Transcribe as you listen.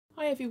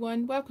Hi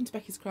everyone, welcome to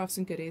Becky's Crafts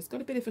and Goodies.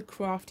 Got a bit of a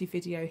crafty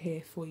video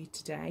here for you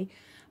today.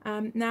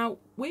 Now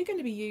we're going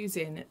to be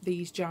using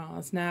these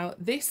jars. Now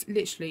this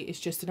literally is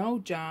just an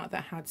old jar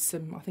that had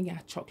some, I think it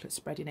had chocolate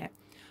spread in it.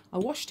 I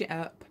washed it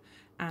up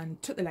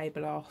and took the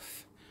label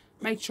off,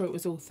 made sure it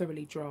was all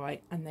thoroughly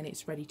dry, and then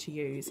it's ready to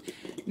use.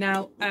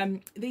 Now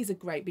these are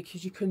great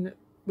because you can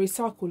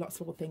recycle lots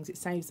of other things. It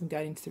saves them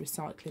going into the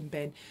recycling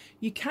bin.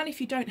 You can, if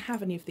you don't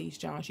have any of these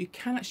jars, you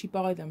can actually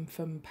buy them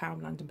from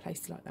Poundland and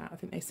places like that. I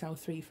think they sell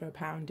 3 for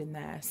 £1 in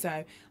there.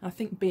 So I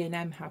think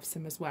B&M have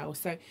some as well.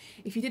 So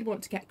if you did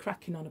want to get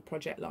cracking on a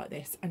project like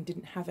this and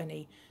didn't have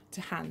any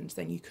to hand,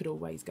 then you could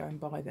always go and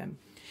buy them.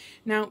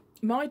 Now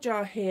my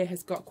jar here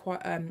has got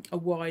quite a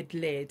wide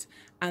lid,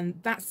 and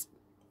that's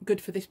good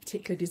for this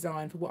particular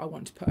design for what I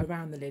want to put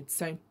around the lid.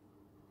 So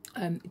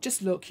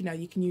just look, you know,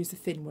 you can use the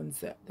thin ones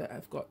that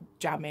have got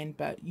jam in,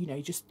 but you know,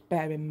 just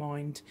bear in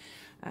mind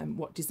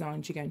what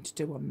designs you're going to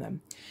do on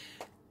them.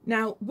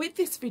 Now with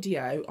this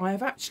video, I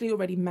have actually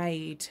already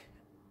made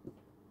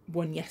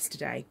one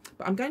yesterday,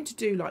 but I'm going to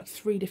do like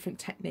 3 different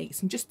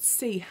techniques and just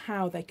see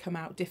how they come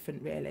out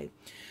different really.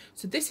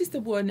 So this is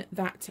the one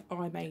that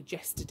I made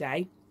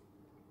yesterday,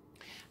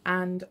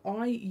 and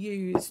I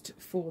used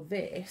for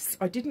this,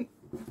 I didn't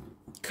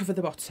cover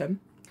the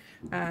bottom.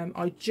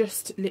 I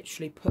just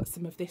literally put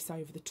some of this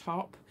over the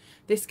top.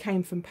 This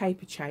came from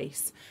Paper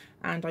Chase,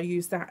 and I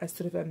used that as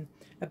sort of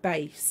a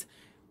base.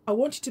 I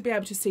wanted to be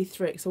able to see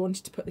through it, so I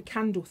wanted to put the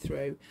candle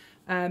through,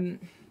 but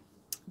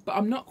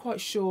I'm not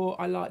quite sure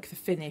I like the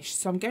finish,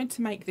 so I'm going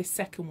to make this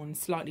second one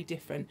slightly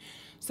different.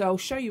 So I'll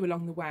show you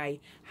along the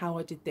way how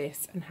I did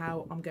this and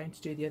how I'm going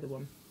to do the other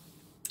one.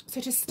 So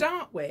to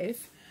start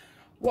with,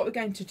 what we're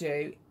going to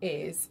do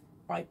is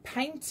I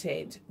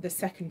painted the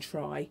second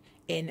try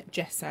in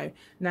gesso.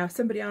 Now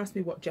somebody asked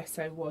me what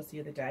gesso was the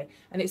other day,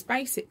 and it's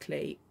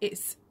basically,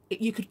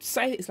 you could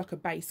say it's like a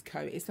base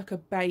coat. It's like a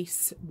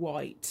base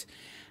white,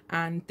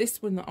 and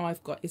this one that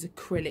I've got is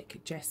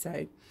acrylic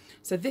gesso.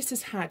 So this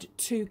has had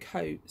 2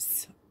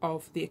 coats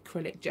of the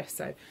acrylic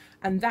gesso,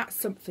 and that's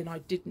something I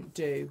didn't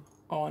do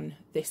on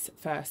this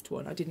first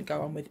one. I didn't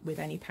go on with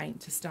any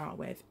paint to start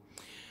with.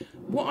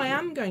 What I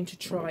am going to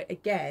try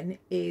again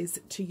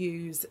is to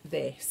use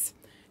this.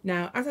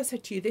 Now, as I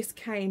said to you, this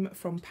came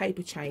from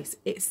Paper Chase.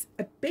 It's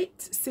a bit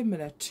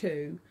similar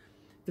to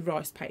the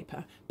rice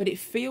paper, but it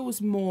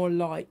feels more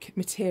like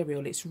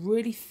material. It's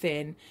really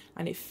thin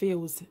and it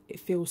feels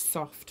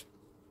soft.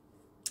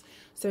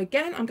 So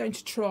again, I'm going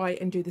to try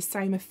and do the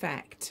same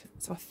effect.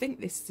 So I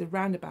think this is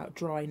around about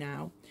dry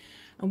now.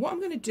 And what I'm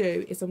going to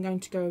do is I'm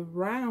going to go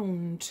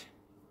around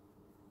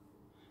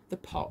the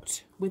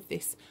pot with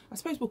this. I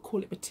suppose we'll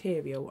call it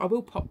material. I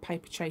will pop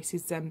Paper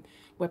Chase's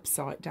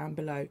website down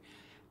below.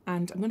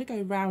 And I'm going to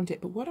go around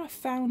it, but what I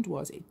found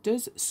was it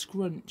does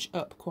scrunch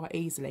up quite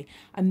easily,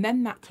 and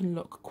then that can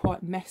look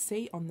quite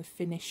messy on the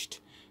finished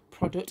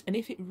product, and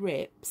if it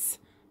rips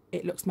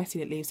it looks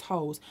messy, it leaves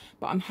holes.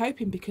 But I'm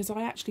hoping, because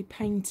I actually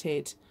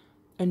painted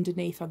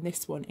underneath on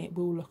this one, it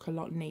will look a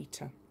lot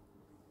neater.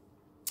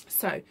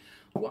 So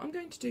what I'm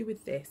going to do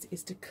with this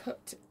is to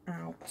cut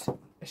out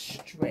a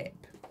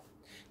strip.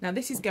 Now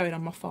this is going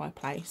on my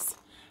fireplace,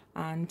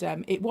 and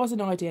it was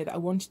an idea that I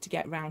wanted to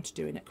get round to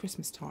doing at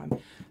Christmas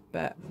time,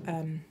 but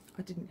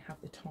I didn't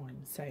have the time,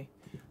 so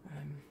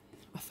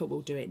I thought we'll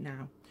do it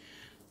now.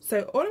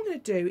 So all I'm going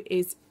to do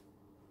is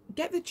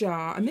get the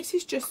jar, and this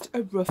is just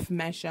a rough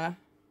measure.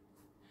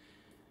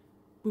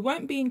 We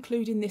won't be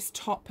including this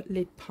top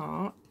lid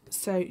part,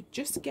 so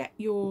just get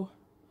your,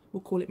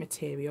 we'll call it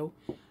material,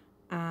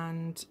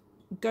 and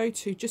go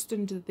to just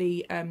under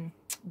the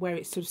where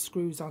it sort of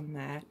screws on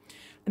there,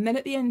 and then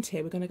at the end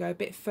here we're going to go a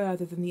bit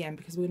further than the end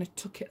because we're going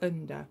to tuck it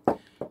under.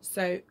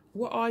 So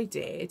what I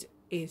did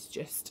is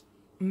just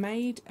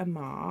made a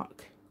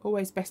mark.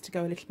 Always best to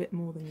go a little bit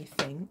more than you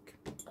think.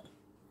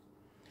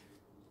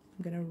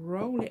 I'm going to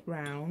roll it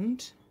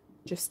round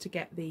just to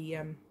get the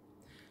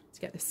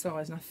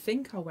size, and I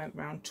think I went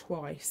round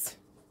twice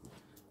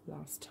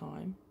last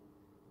time.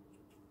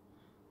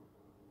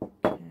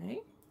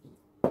 Okay.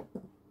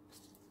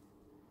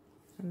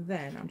 And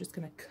then I'm just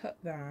going to cut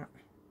that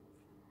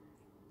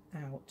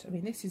out. I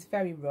mean, this is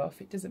very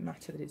rough. It doesn't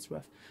matter that it's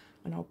rough.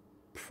 And I'll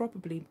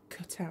probably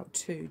cut out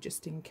 2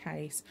 just in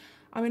case.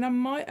 I mean, I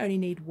might only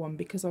need 1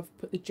 because I've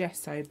put the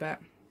gesso,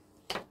 but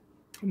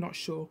I'm not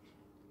sure.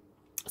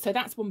 So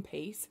that's 1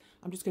 piece.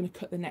 I'm just going to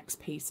cut the next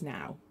piece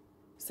now.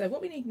 So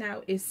what we need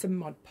now is some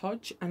Mod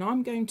Podge, and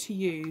I'm going to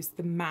use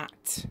the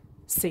matte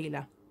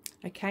sealer.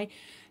 Okay.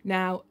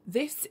 Now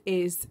this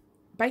is,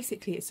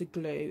 basically it's a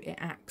glue. It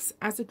acts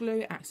as a glue,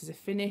 it acts as a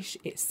finish,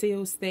 it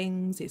seals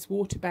things, it's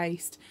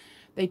water-based.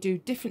 They do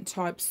different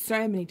types,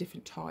 so many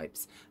different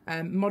types.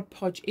 Mod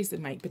Podge is the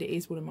make, but it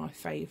is one of my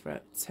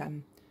favourite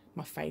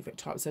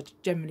types. I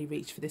generally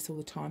reach for this all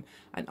the time,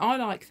 and I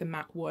like the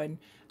matte one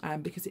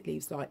because it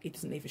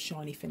doesn't leave a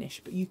shiny finish.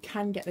 But you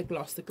can get the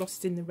gloss. The gloss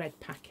is in the red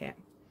packet,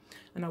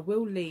 and I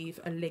will leave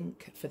a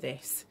link for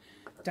this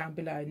down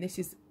below. And this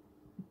is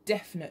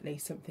definitely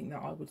something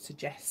that I would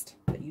suggest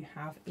that you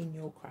have in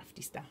your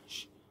crafty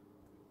stash.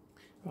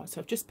 Right,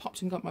 so I've just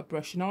popped and got my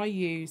brush, and I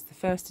use the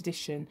first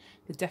edition,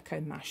 the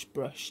Deco Mash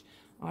brush.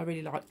 I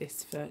really like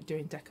this for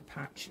doing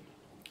decoupage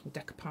or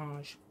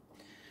decoupage.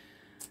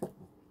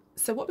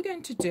 So what we're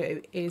going to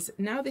do is,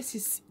 now this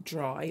is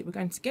dry, we're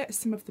going to get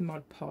some of the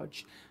Mod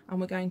Podge and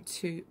we're going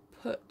to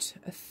put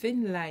a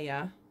thin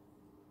layer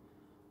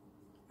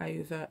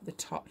over the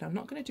top. Now I'm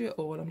not going to do it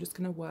all, I'm just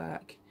going to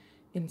work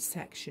in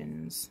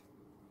sections.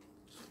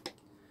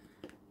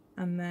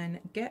 And then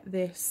get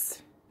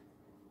this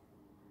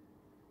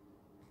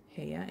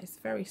here, it's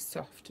very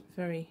soft,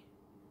 very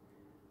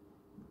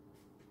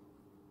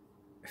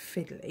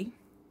fiddly.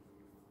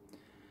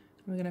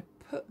 We're going to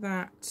put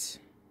that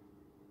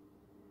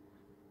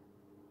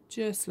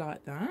just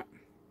like that,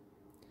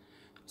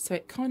 so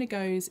it kind of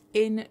goes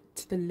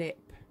into the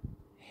lip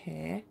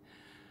here.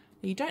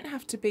 You don't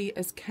have to be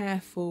as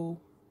careful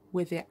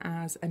with it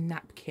as a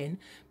napkin,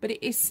 but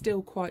it is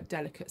still quite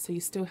delicate, so you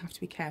still have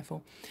to be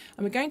careful.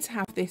 And we're going to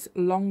have this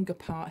longer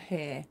part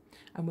here,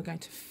 and we're going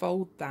to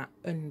fold that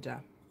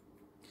under.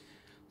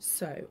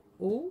 So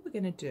all we're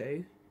going to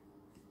do,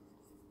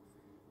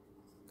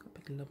 got a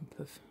big lump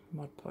of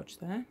Mod Podge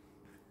there,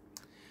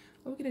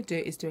 all we're going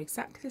to do is do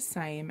exactly the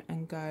same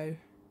and go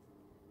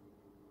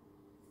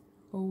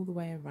all the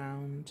way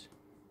around.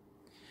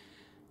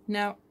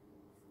 Now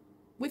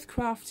with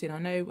crafting, I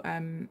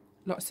know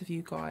lots of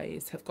you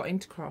guys have got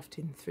into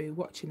crafting through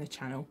watching the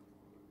channel,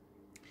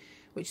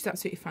 which is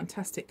absolutely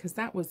fantastic, because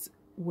that was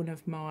one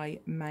of my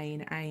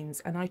main aims,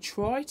 and I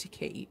try to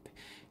keep,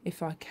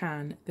 if I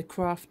can, the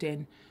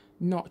crafting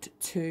not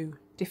too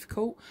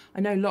difficult.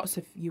 I know lots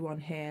of you on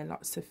here,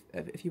 lots of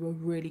if you are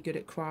really good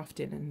at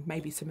crafting, and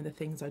maybe some of the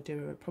things I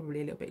do are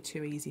probably a little bit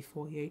too easy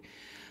for you,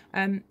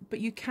 but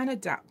you can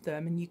adapt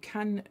them and you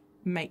can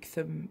make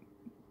them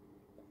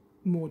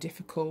more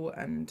difficult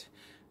and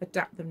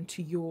adapt them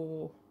to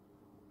your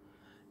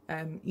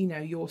you know,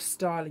 your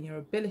style and your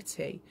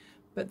ability.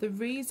 But the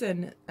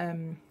reason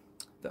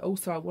that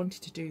also I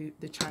wanted to do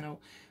the channel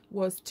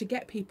was to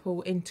get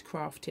people into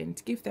crafting,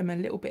 to give them a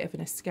little bit of an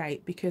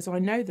escape, because I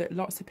know that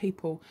lots of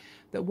people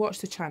that watch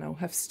the channel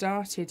have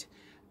started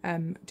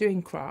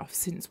doing crafts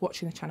since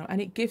watching the channel,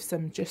 and it gives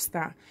them just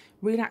that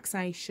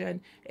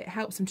relaxation. It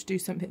helps them to do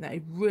something that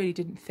they really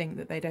didn't think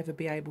that they'd ever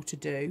be able to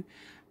do,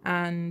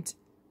 and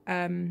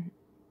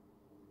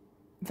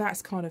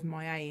that's kind of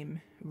my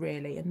aim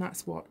really, and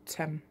that's what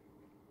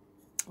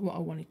I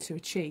wanted to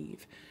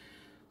achieve.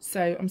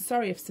 So I'm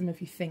sorry if some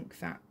of you think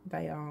that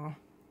they are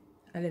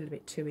a little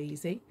bit too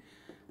easy.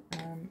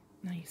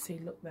 Now you see,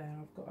 look there,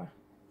 I've got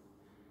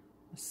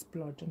a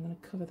splodge. I'm going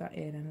to cover that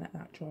in and let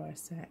that dry a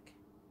sec.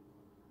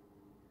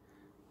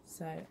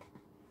 So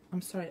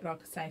I'm sorry,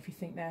 like I say, if you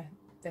think they're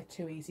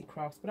too easy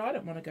crafts, but I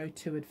don't want to go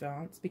too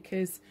advanced,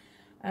 because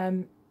I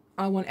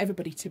want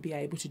everybody to be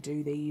able to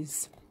do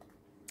these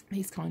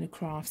kind of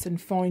crafts and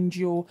find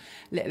your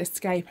little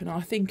escape. And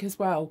I think as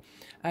well,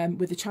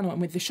 with the channel and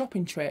with the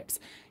shopping trips,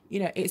 you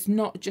know, it's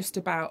not just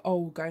about,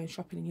 oh, going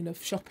shopping and you love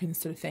shopping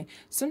sort of thing.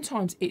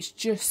 Sometimes it's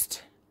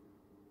just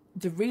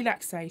the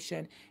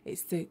relaxation,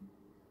 it's the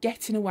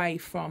getting away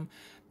from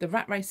the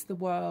rat race of the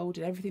world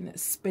and everything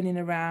that's spinning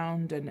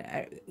around, and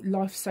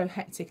life's so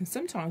hectic. And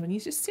sometimes when you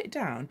just sit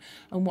down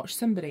and watch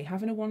somebody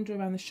having a wander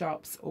around the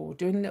shops or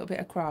doing a little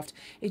bit of craft,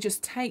 it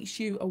just takes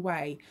you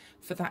away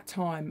for that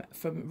time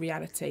from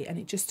reality, and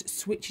it just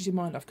switches your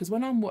mind off. Because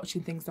when I'm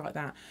watching things like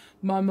that,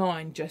 my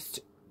mind just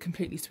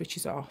completely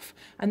switches off,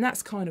 and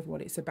that's kind of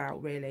what it's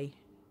about really.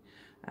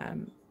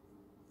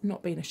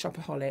 Not being a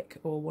shopaholic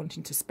or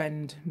wanting to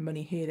spend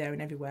money here, there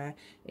and everywhere.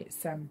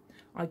 It's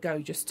I go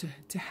just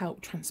to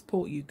help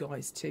transport you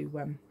guys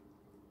to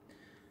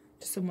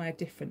somewhere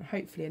different,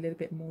 hopefully a little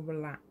bit more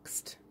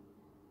relaxed.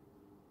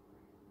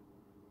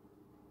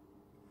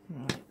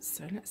 Right,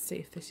 so let's see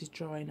if this is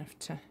dry enough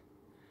to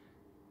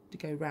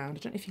go round.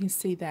 I don't know if you can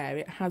see there,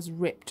 it has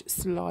ripped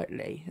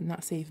slightly, and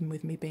that's even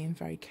with me being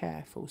very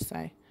careful.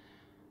 So,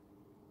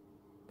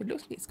 but it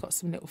looks like it's got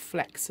some little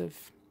flecks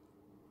of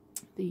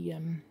the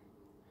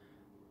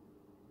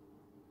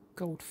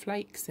gold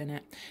flakes in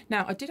it.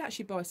 Now I did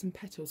actually buy some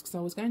petals, because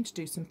I was going to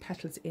do some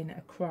petals in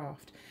a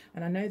craft,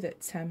 and I know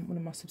that one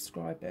of my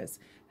subscribers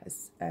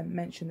has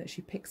mentioned that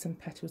she picked some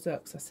petals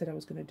up, because I said I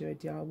was going to do a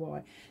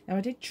DIY. Now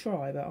I did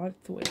try, but I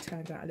thought it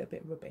turned out a little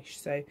bit rubbish,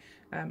 so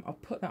I'll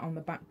put that on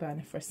the back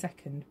burner for a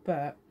second.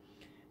 But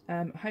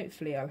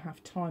hopefully I'll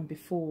have time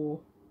before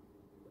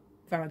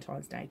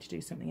Valentine's Day to do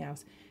something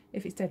else.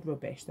 If it's dead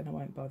rubbish, then I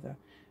won't bother.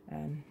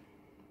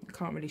 I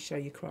can't really show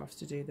you crafts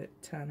to do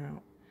that turn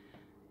out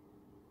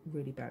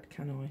really bad,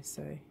 can I?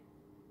 So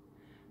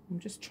I'm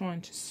just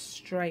trying to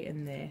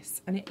straighten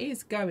this, and it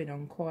is going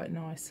on quite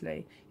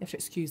nicely. You have to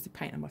excuse the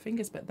paint on my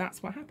fingers, but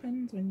that's what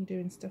happens when you're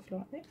doing stuff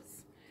like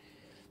this.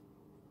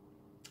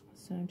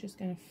 So I'm just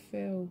going to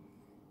fill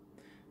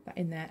that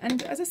in there.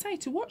 And as I say,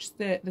 to watch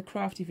the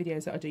crafty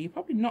videos that I do, you're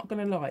probably not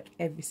going to like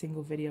every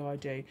single video I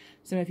do.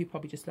 Some of you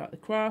probably just like the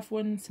craft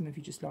ones, some of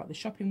you just like the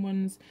shopping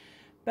ones,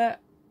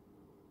 but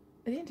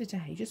at the end of the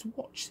day, just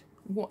watch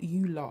what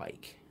you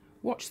like.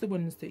 Watch the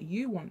ones that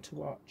you want to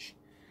watch,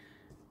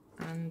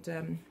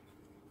 and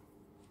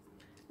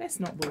let's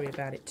not worry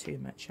about it too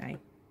much, eh?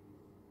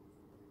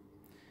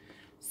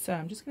 So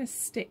I'm just going to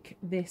stick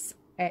this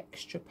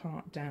extra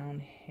part down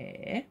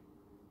here.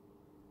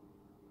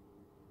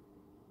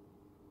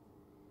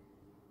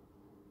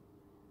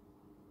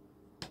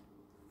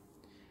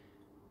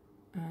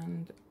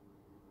 And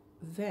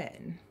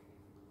then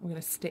I'm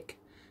going to stick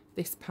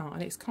this part,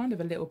 and it's kind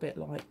of a little bit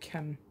like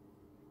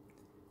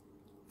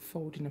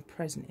folding a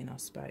present in, I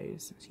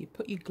suppose. So you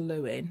put your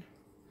glue in,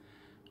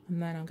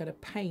 and then I'm going to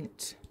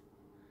paint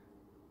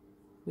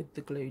with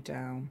the glue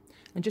down,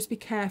 and just be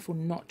careful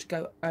not to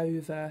go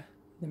over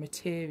the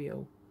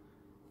material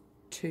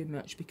too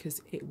much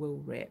because it will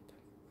rip.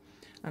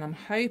 And I'm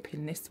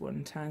hoping this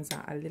one turns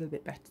out a little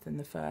bit better than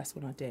the first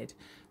one I did,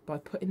 by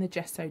putting the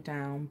gesso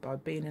down, by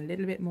being a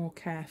little bit more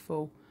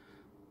careful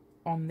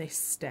on this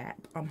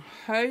step. I'm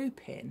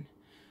hoping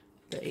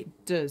that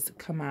it does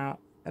come out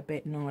a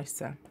bit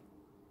nicer.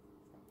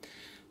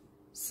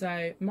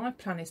 So my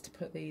plan is to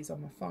put these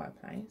on my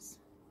fireplace,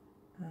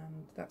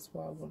 and that's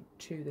why I want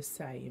two the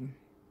same.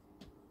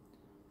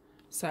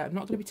 So I'm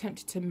not going to be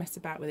tempted to mess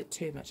about with it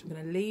too much. I'm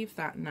going to leave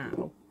that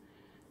now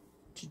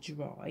to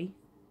dry,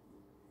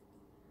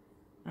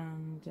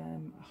 and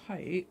I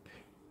hope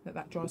that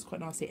that dries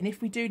quite nicely. And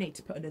if we do need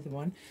to put another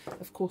one,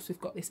 of course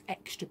we've got this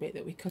extra bit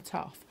that we cut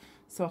off,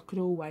 so I could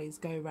always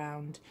go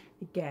round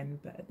again,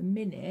 but at the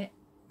minute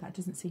that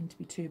doesn't seem to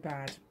be too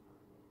bad,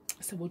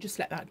 so we'll just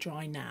let that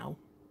dry now.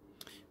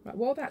 Right,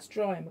 while that's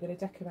drying, we're going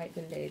to decorate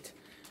the lid.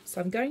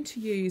 So I'm going to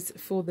use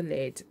for the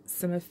lid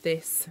some of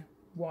this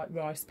white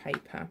rice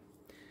paper.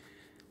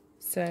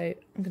 So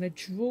I'm going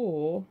to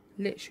draw,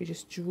 literally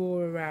just draw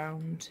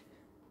around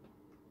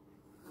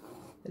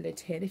the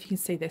lid here. And if you can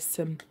see, there's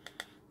some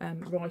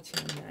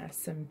writing on there,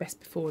 some best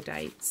before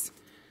dates.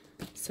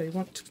 So we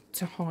want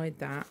to hide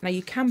that. Now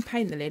you can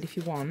paint the lid if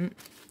you want,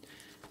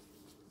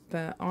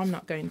 but I'm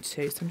not going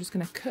to. So I'm just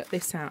going to cut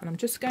this out, and I'm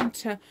just going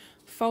to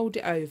fold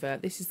it over.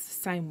 This is the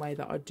same way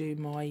that I do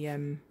my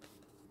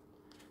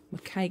my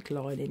cake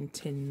lining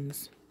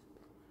tins.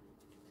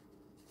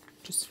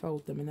 Just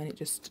fold them, and then it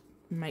just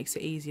makes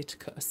it easier to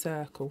cut a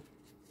circle.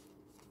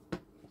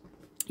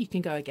 You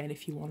can go again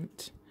if you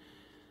want,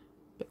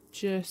 but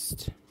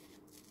just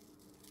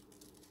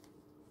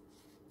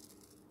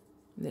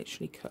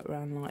literally cut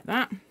around like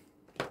that,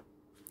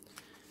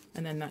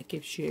 and then that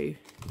gives you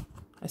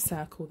a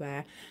circle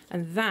there,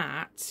 and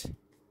that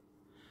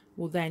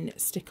will then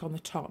stick on the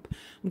top.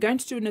 I'm going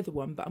to do another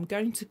one, but I'm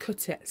going to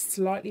cut it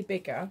slightly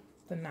bigger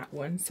than that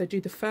one. So do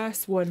the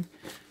first one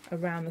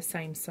around the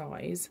same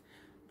size,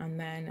 and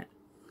then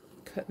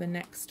cut the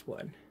next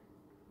one.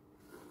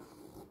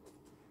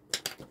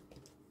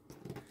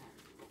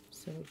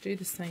 So we'll do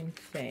the same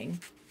thing,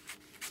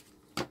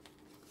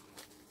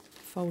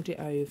 fold it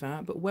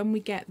over, but when we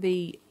get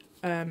the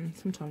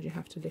sometimes you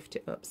have to lift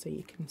it up so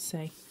you can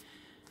see.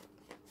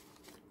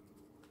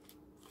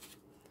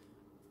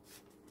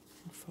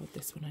 I'll fold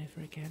this one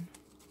over again.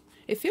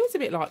 It feels a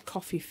bit like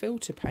coffee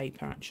filter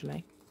paper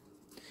actually.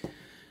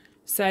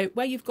 So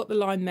where you've got the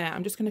line there,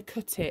 I'm just going to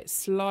cut it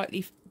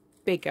slightly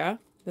bigger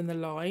than the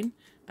line,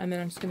 and then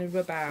I'm just going to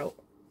rub out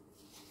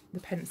the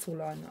pencil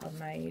line that I've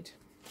made.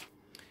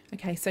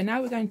 Okay, so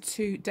now we're going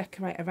to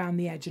decorate around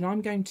the edge, and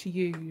I'm going to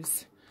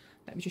use,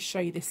 let me just show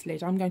you this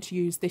lid. I'm going to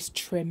use this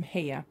trim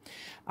here.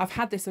 I've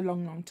had this a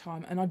long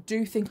time, and I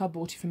do think I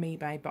bought it from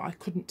eBay, but I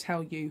couldn't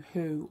tell you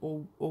who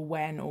or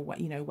when or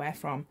what, you know, where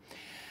from.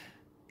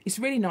 It's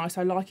really nice.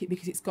 I like it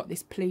because it's got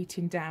this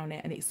pleating down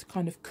it, and it's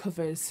kind of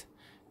covers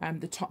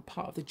the top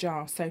part of the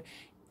jar. So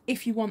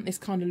if you want this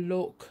kind of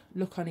look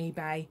on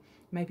eBay,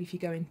 maybe if you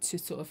go into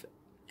sort of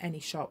any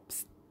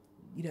shops,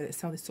 you know, that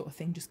sell this sort of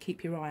thing, just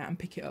keep your eye out and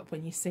pick it up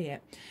when you see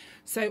it.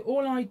 So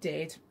all I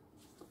did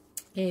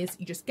is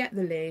you just get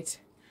the lid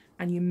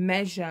and you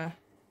measure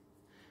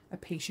a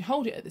piece. You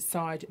hold it at the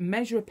side,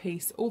 measure a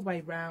piece all the way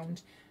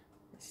round.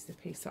 This is the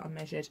piece that I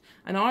measured,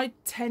 and I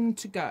tend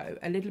to go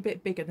a little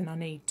bit bigger than I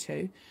need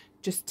to,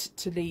 just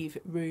to leave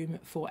room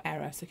for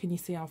error. So can you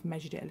see I've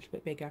measured it a little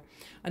bit bigger?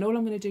 And all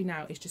I'm going to do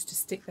now is just to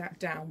stick that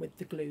down with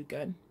the glue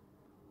gun.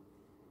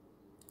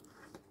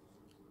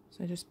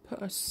 So just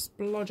put a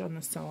splodge on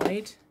the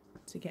side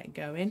to get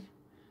going.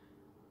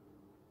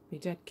 Be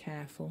dead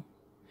careful.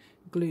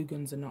 Glue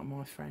guns are not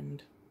my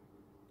friend.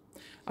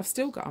 I've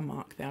still got a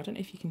mark there. I don't know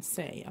if you can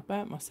see. I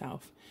burnt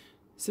myself.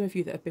 Some of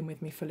you that have been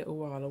with me for a little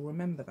while will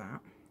remember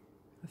that.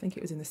 I think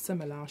it was in the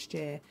summer last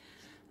year,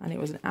 and it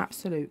was an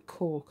absolute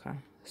corker.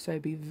 So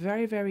be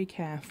very, very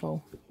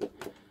careful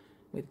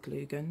with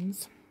glue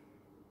guns.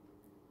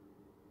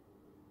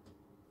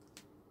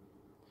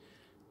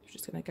 I'm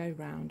just going to go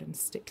round and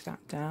stick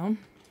that down.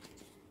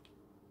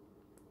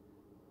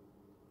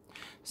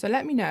 So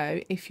let me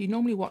know if you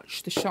normally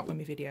watch the shop with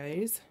me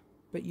videos,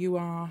 but you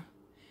are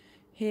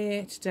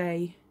here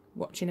today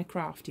watching a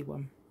crafty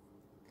one,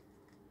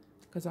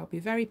 because I'll be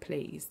very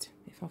pleased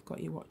if I've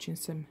got you watching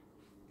some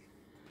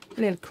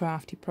little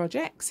crafty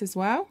projects as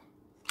well.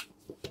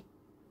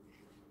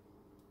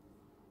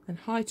 And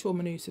hi to all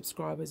my new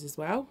subscribers as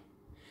well.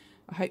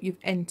 I hope you've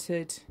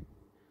entered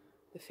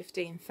the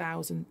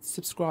 15,000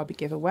 subscriber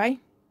giveaway.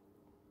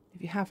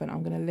 If you haven't,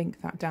 I'm going to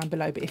link that down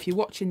below. But if you're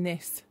watching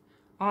this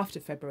after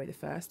February the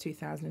 1st,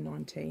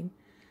 2019,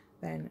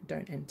 then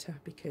don't enter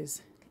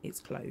because it's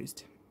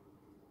closed.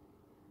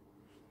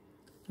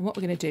 And what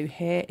we're going to do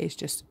here is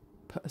just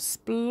put a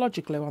splodge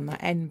of glue on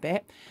that end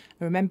bit.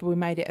 And remember, we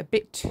made it a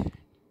bit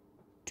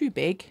too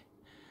big.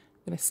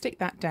 I'm going to stick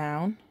that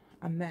down,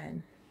 and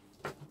then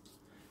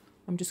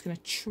I'm just going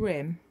to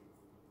trim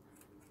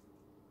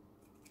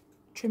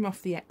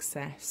off the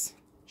excess.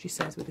 She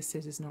says with the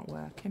scissors not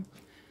working.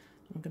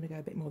 I'm going to go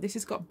a bit more. This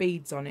has got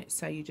beads on it,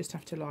 so you just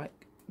have to like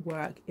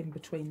work in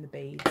between the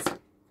beads.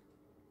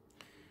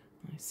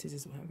 My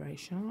scissors weren't very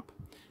sharp.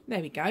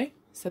 There we go.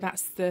 So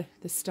that's the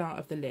start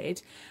of the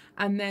lid.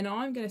 And then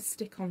I'm going to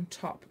stick on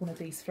top one of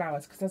these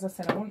flowers, because as I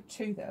said, I want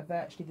two that are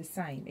virtually the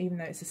same, even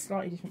though it's a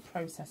slightly different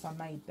process I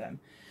made them,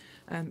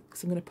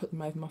 because I'm going to put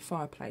them over my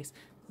fireplace.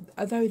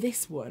 Although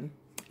this one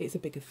is a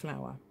bigger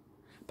flower,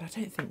 but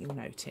I don't think you'll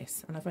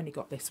notice, and I've only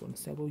got this one,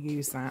 so we'll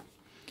use that.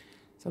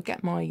 So I'll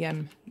get my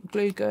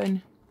glue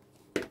gun,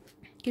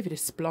 give it a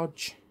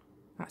splodge,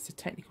 that's a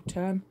technical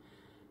term,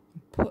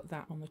 and put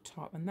that on the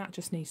top, and that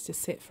just needs to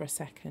sit for a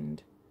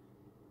second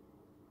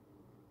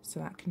so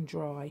that can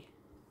dry.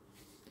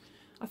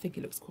 I think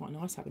it looks quite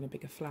nice having a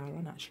bigger flower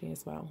on actually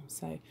as well.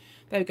 So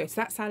there we go,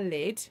 so that's our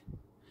lid.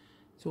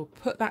 So we'll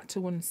put that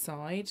to one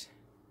side.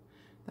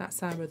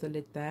 That's our other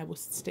lid there. We'll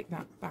stick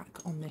that back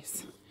on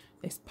this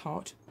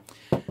pot.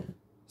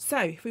 So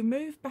if we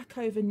move back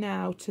over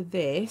now to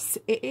this,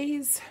 it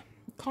is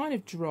kind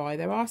of dry.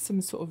 There are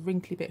some sort of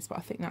wrinkly bits, but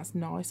I think that's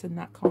nice, and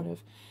that kind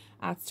of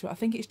adds to it. I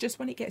think it's just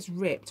when it gets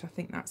ripped, I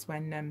think that's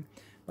when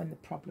the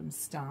problems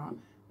start.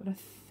 But I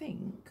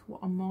think what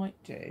I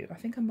might do, I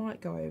think I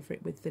might go over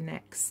it with the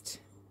next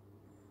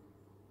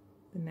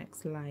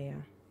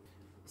layer.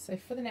 So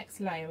for the next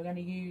layer, we're going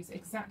to use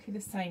exactly the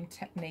same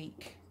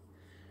technique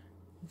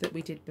that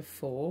we did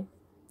before.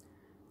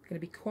 Going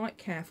to be quite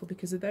careful,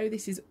 because although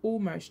this is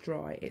almost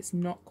dry, it's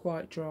not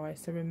quite dry,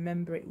 so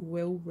remember it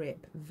will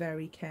rip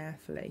very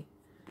carefully.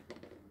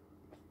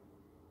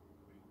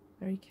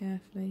 Very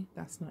carefully.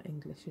 That's not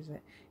English, is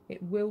it?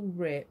 It will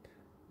rip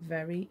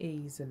very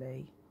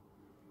easily.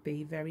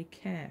 Be very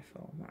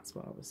careful. That's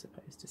what I was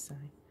supposed to say.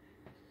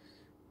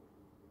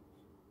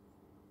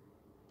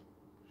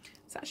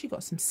 It's actually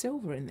got some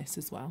silver in this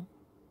as well,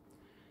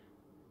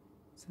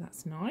 so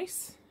that's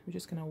nice. We're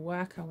just going to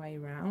work our way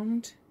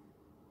around.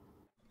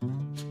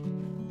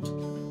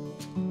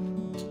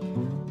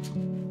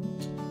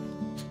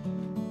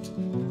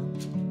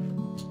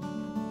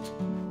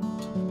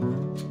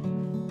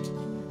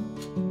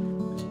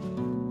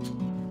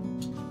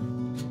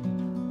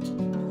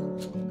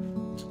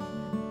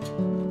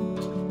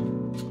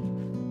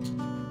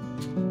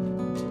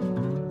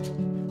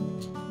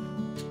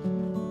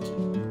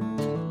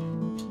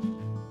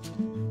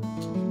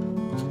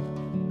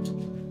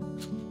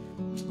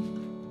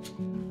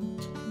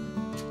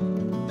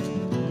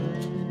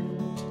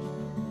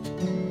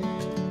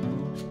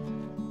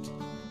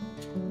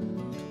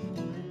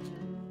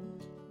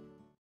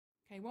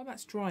 While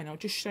that's drying, I'll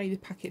just show you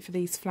the packet for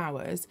these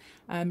flowers.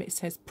 It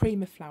says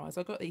Prima flowers.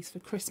 I got these for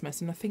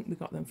Christmas, and I think we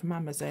got them from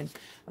Amazon.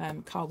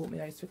 Carl bought me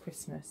those for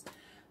Christmas.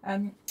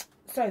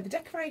 So the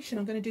decoration,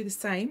 I'm going to do the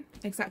same,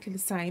 exactly the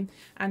same,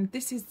 and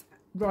this is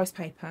rice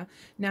paper.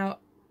 Now,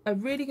 a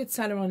really good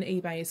seller on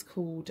eBay is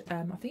called,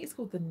 I think it's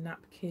called the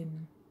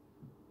Napkin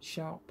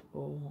shop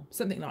or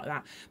something like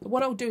that. But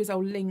what I'll do is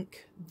I'll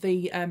link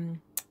the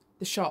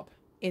shop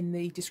in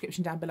the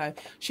description down below.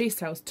 She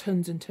sells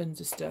tons and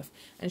tons of stuff,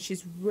 and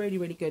she's really,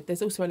 really good.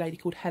 There's also a lady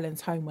called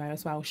Helens Homeware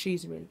as well.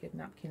 She's a really good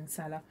napkin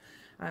seller.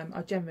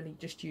 I generally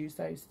just use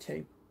those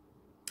two.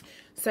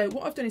 So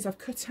what I've done is I've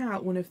cut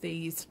out one of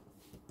these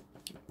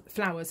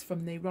flowers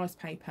from the rice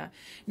paper.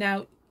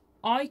 Now,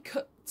 I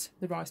cut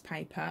the rice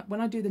paper. When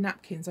I do the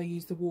napkins, I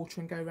use the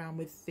water and go around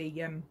with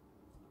the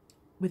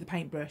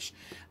paintbrush,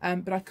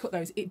 but I cut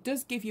those. It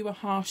does give you a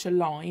harsher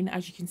line,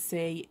 as you can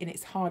see, and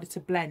it's harder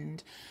to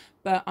blend,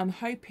 but I'm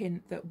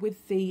hoping that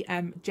with the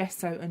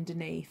gesso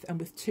underneath and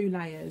with 2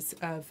 layers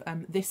of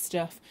this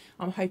stuff,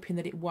 I'm hoping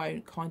that it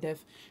won't kind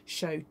of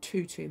show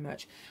too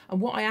much.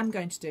 And what I am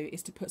going to do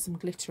is to put some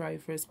glitter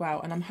over as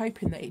well, and I'm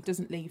hoping that it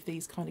doesn't leave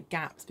these kind of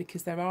gaps,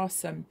 because there are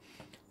some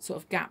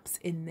sort of gaps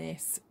in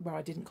this where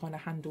I didn't kind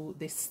of handle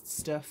this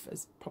stuff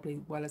as probably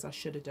well as I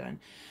should have done.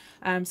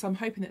 So I'm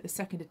hoping that the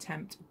second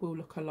attempt will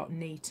look a lot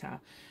neater.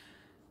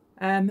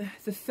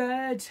 The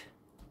third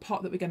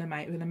pot that we're going to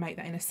make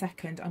that in a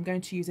second. I'm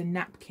going to use a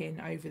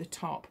napkin over the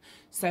top,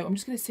 so I'm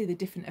just going to see the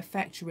different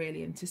effect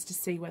really, and just to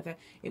see whether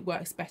it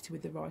works better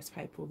with the rice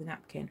paper or the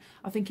napkin.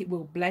 I think it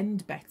will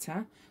blend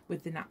better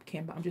with the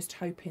napkin, but I'm just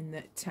hoping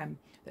that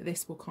that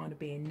this will kind of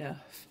be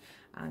enough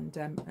and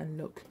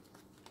look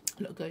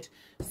good.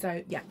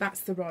 So yeah,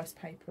 that's the rice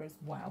paper as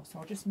well, so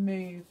I'll just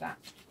move that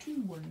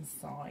to one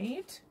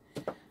side,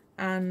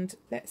 and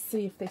let's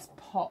see if this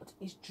pot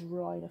is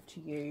dry enough to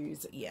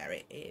use. Yeah,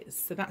 it is.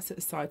 So that's at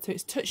the side, so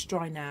it's touch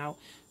dry now,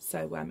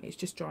 so it's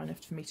just dry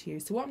enough for me to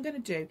use. So what I'm going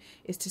to do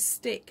is to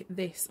stick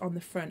this on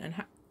the front, and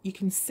you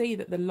can see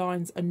that the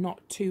lines are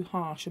not too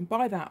harsh, and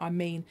by that I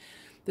mean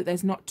that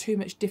there's not too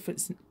much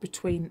difference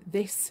between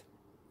this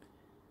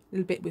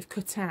little bit we've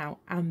cut out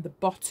and the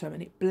bottom,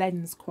 and it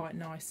blends quite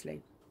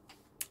nicely.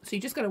 So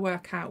you just got to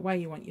work out where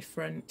you want your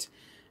front.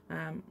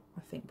 I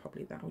think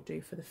probably that will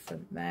do for the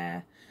front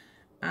there,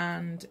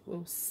 and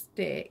we'll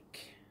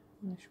stick,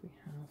 where should we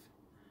have,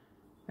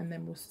 and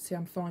then we'll see,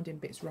 I'm finding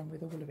bits wrong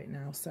with all of it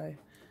now, so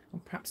I'm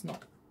perhaps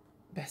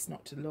best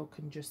not to look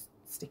and just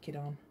stick it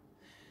on.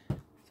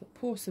 So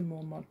pour some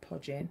more Mod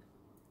Podge in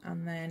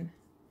and then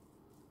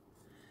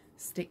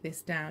stick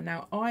this down.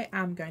 Now I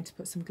am going to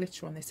put some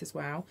glitter on this as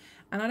well,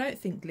 and I don't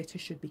think glitter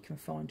should be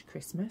confined to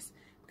Christmas,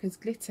 because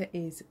glitter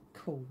is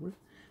cool,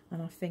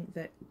 and I think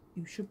that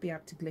you should be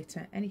able to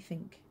glitter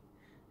anything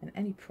and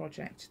any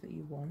project that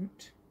you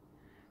want,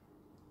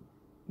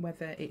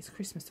 whether it's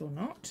Christmas or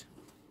not.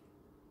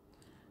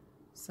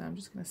 So I'm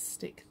just going to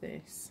stick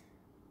this.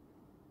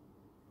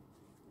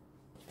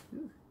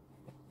 Ooh.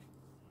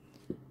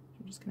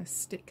 I'm just going to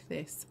stick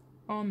this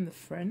on the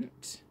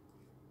front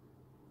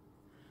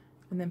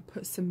and then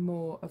put some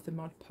more of the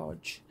Mod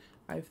Podge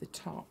over the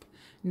top.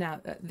 Now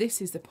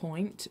this is the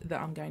point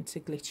that I'm going to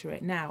glitter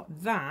it. Now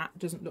that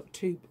doesn't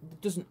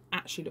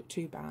actually look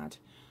too bad,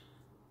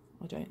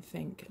 I don't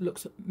think. It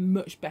looks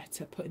much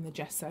better putting the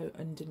gesso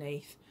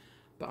underneath,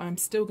 but I'm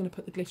still going to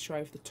put the glitter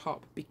over the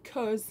top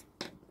because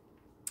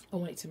I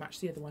want it to match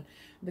the other one.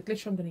 The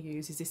glitter I'm going to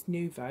use is this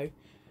Nouveau.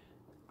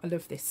 I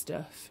love this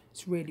stuff.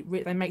 It's really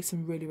they make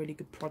some really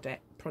good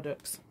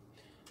products.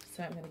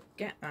 So I'm going to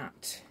get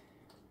that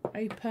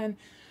open, and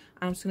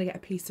I'm just going to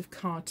get a piece of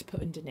card to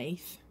put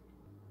underneath,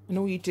 and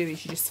all you do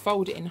is you just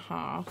fold it in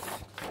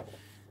half,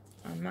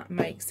 and that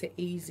makes it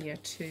easier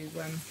to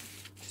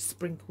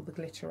sprinkle the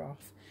glitter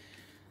off.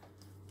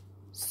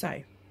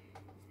 So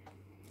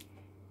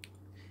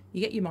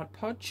you get your Mod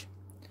Podge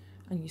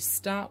and you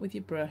start with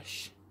your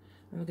brush,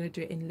 and we're going to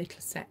do it in little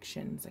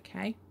sections,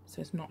 okay,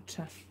 so as not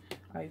to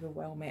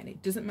overwhelm it. And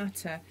it doesn't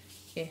matter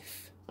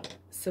if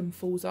some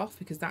falls off,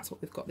 because that's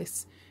what we've got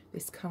this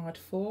card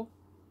for.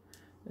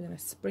 We're going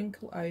to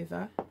sprinkle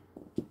over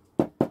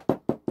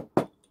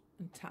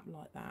and tap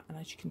like that, and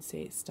as you can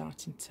see it's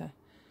starting to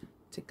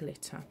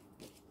glitter,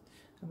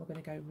 and we're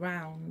going to go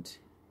round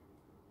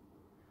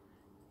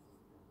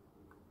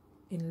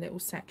in little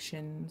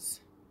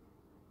sections,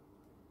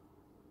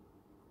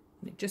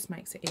 and it just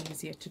makes it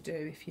easier to do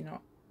if you're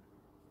not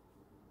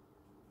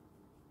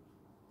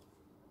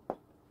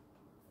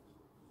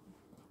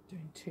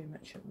doing too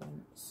much at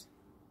once.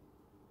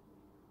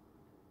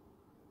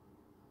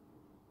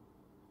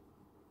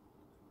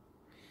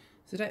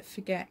 So don't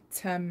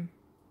forget,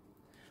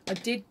 I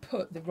did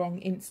put the wrong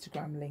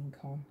Instagram link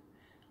on,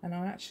 and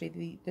I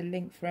actually, the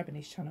link for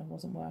Ebony's channel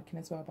wasn't working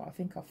as well, but I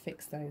think I've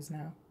fixed those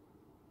now.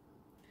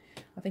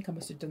 I think I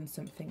must have done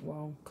something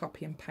while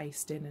copy and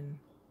pasting and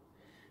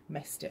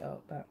messed it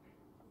up, but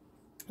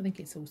I think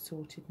it's all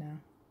sorted now.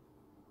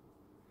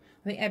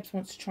 I think Ebs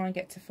wants to try and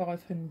get to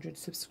 500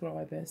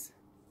 subscribers.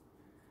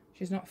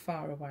 She's not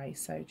far away,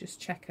 so just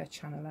check her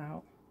channel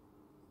out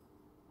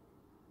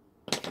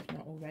if you've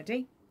not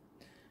already.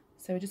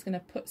 So we're just going to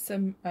put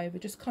some over,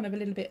 just kind of a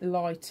little bit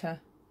lighter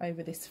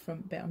over this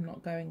front bit. I'm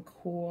not going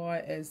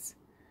quite as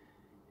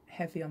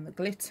heavy on the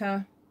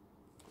glitter.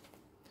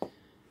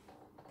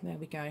 There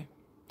we go.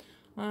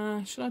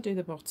 Should I do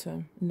the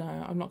bottom? No,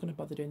 I'm not going to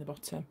bother doing the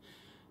bottom.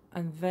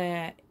 And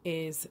there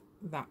is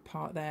that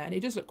part there, and it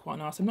does look quite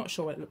nice. I'm not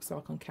sure what it looks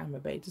like on camera,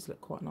 but it does look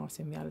quite nice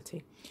in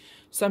reality.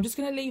 So I'm just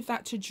going to leave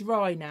that to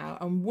dry now,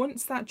 and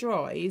once that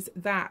dries,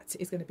 that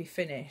is going to be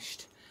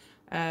finished.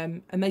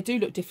 And they do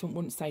look different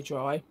once they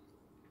dry,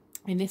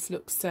 and this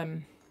looks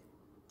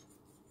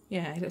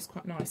yeah, it looks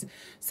quite nice.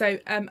 So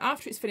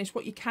after it's finished,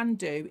 what you can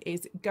do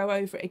is go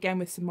over it again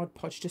with some Mod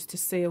Podge just to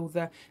seal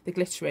the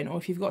glitter in, or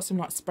if you've got some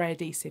like spray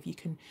adhesive, you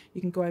can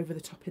go over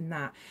the top in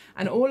that.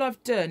 And all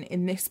I've done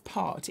in this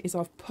part is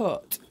I've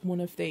put one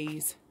of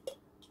these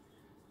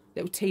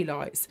little tea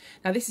lights.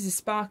 Now this is a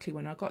sparkly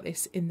one. I got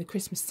this in the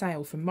Christmas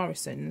sale from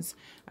Morrison's,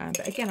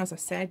 but again, as I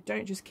said,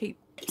 don't just keep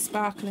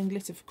sparkling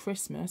glitter for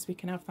Christmas. We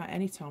can have that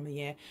any time of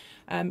year.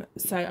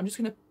 So I'm just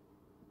going to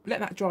let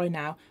that dry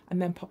now and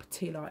then pop a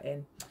tea light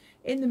in.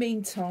 In the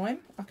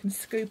meantime, I can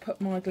scoop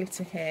up my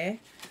glitter here,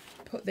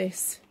 put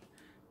this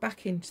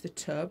back into the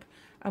tub,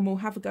 and we'll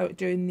have a go at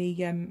doing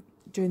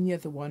the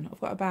other one. I've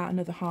got about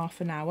another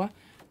half an hour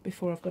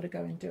before I've got to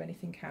go and do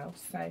anything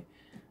else. So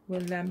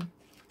we'll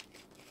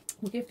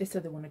give this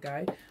other one a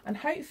go, and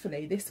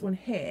hopefully this one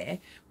here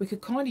we could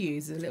kind of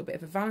use as a little bit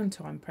of a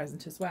Valentine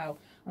present as well.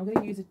 I'm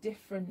going to use a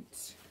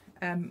different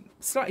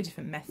slightly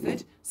different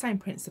method, same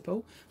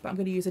principle, but I'm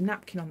going to use a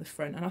napkin on the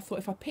front, and I thought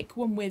if I pick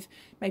one with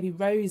maybe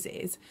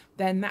roses,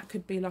 then that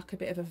could be like a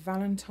bit of a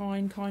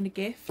Valentine kind of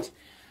gift.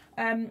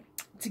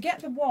 To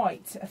get the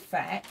white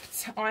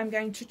effect, I'm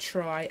going to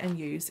try and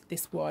use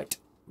this white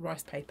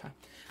rice paper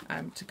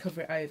to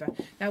cover it over.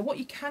 Now what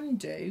you can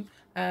do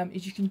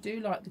is you can do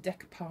like the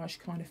decoupage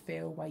kind of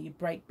feel where you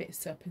break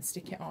bits up and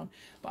stick it on,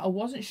 but I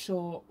wasn't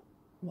sure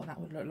what that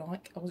would look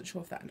like. I wasn't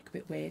sure if that would look a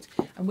bit weird.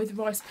 And with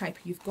rice paper,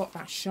 you've got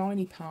that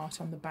shiny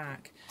part on the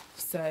back.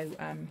 So,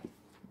 I'm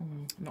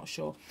not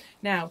sure.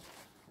 Now,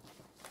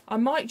 I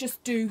might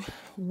just do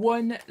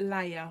one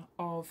layer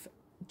of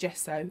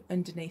gesso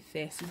underneath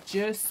this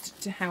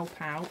just to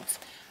help out.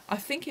 I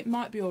think it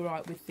might be all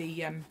right with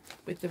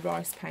the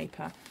rice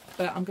paper,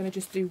 but I'm going to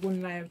just do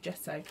one layer of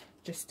gesso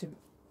just to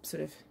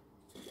sort of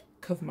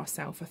cover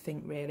myself, I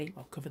think, really.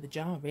 I'll cover the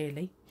jar,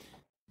 really.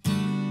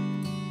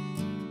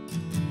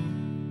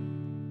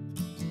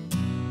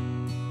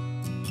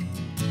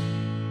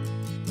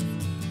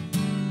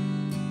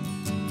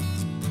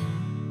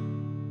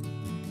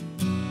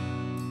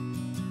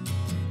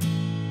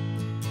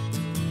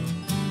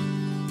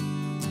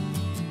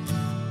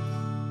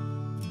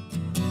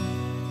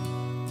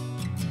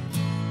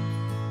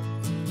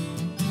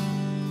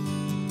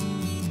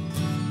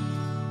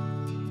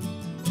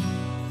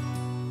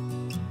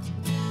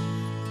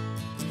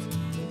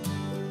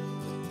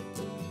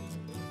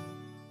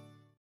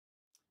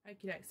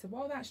 Okay, so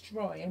while that's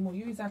drying, we'll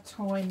use our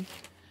time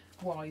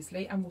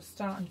wisely and we'll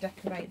start and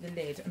decorate the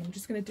lid. And I'm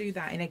just going to do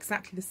that in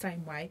exactly the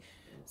same way.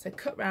 So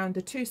cut round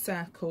the 2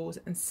 circles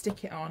and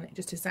stick it on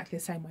just exactly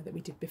the same way that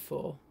we did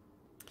before.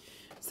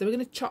 So we're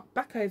going to chop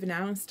back over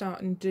now and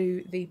start and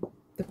do the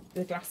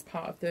glass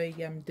part of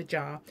the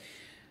jar.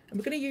 And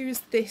we're going to use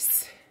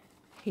this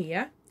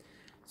here.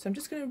 So I'm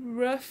just going to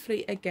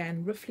roughly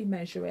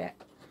measure it.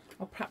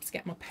 I'll perhaps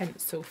get my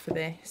pencil for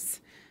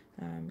this.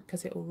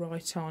 Because it will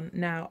write on.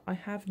 Now, I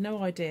have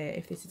no idea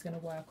if this is going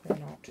to work or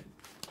not.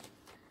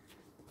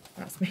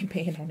 That's me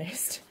being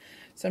honest.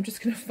 So I'm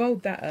just going to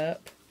fold that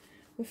up.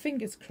 Well,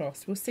 fingers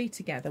crossed. We'll see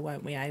together,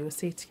 won't we, eh? We'll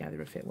see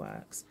together if it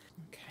works.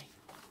 Okay.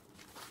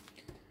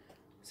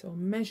 So I'll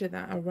measure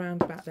that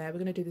around about there. We're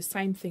going to do the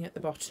same thing at the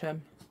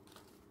bottom.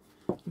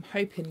 I'm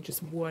hoping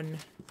just one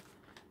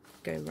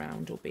go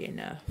round will be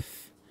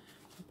enough.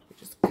 I'll probably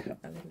just cut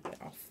a little bit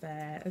off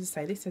there. As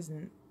I say, this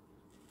isn't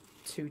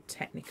too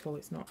technical,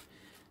 it's not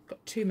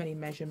got too many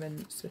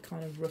measurements, we're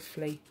kind of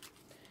roughly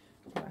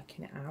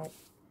working it out.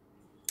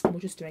 And we'll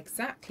just do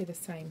exactly the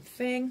same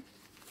thing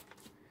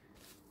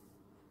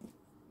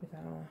with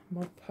our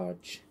Mod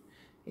Podge.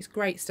 It's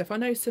great stuff. I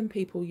know some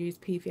people use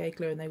PVA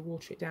glue and they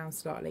water it down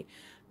slightly,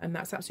 and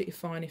that's absolutely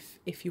fine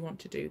if you want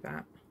to do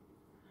that.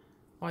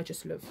 I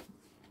just love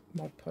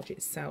Mod Podge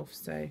itself,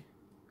 so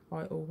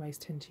I always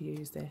tend to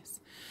use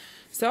this.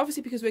 So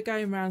obviously, because we're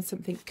going around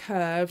something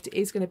curved, it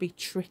is going to be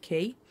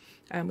tricky.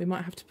 We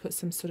might have to put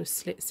some sort of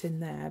slits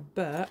in there,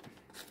 but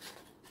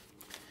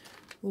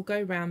we'll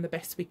go round the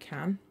best we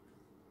can.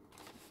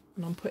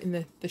 And I'm putting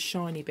the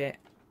shiny bit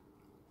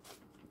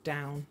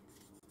down.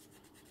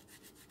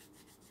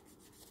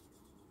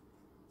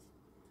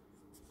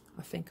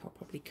 I think I'll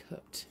probably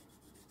cut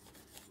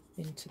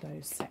into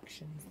those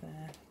sections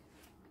there.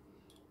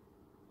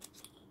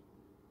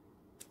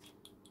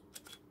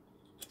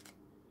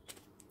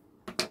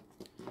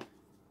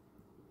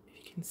 If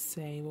you can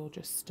see, we'll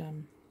just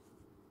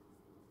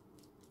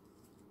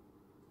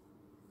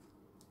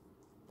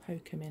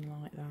poke them in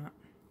like that.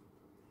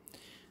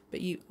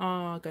 But you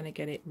are going to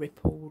get it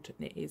rippled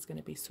and it is going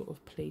to be sort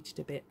of pleated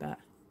a bit, but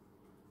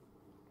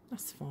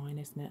that's fine,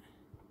 isn't it?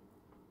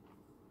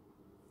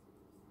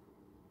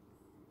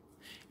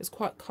 It's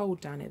quite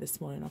cold down here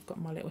this morning. I've got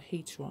my little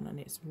heater on and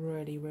it's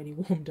really, really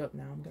warmed up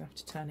now. I'm going to have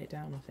to turn it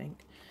down, I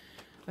think.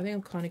 I think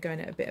I'm kind of going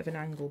at a bit of an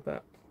angle,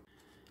 but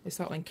it's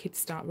like when kids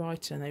start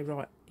writing and they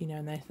write, you know,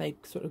 and they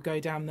sort of go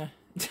down the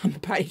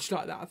page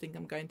like that. I think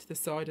I'm going to the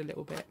side a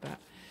little bit, but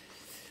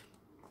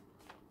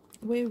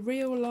we're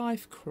real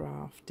life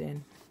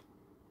crafting.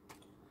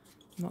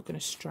 I'm not going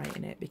to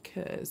straighten it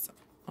because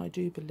I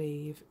do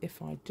believe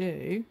if I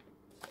do,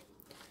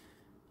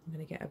 I'm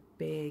going to get a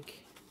big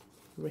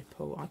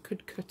ripple. I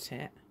could cut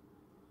it,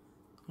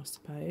 I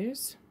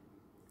suppose,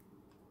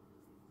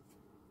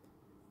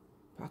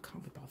 but I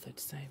can't be bothered,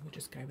 so we'll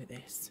just go with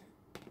this.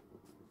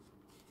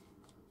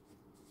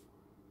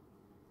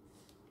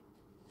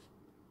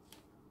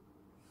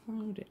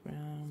 Fold it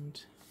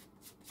round.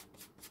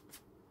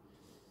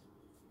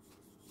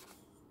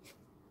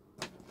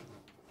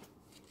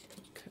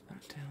 Cut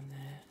that down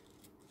there.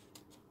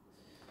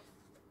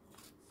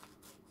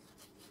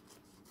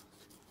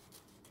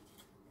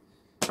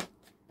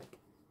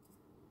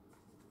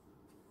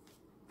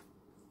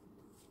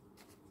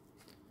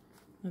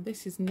 Now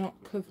this is not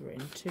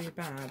covering too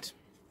bad.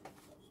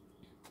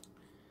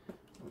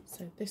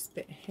 So this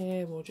bit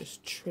here we'll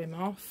just trim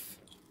off.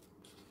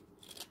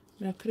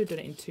 I mean, I could have done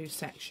it in 2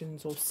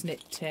 sections or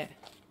snipped it,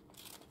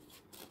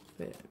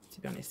 but to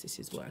be honest, this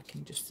is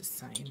working just the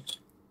same.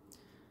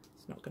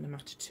 It's not going to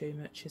matter too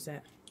much, is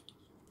it?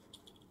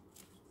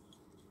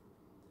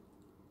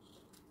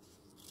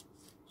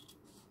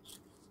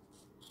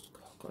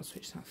 God, I've got to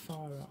switch that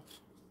far off.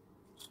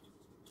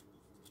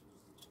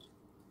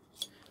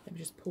 Let me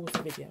just pause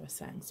the video a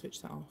second,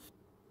 switch that off.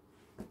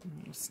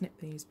 And I'll snip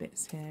these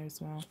bits here as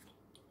well.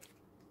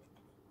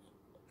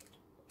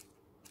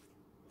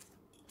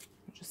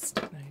 Just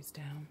stick those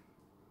down.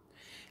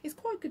 It's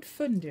quite good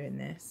fun doing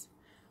this.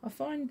 I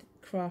find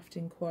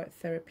crafting quite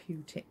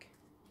therapeutic,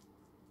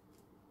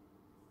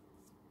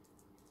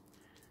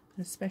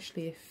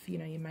 especially if, you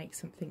know, you make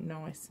something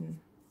nice and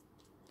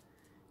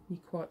you're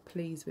quite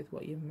pleased with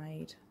what you've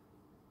made.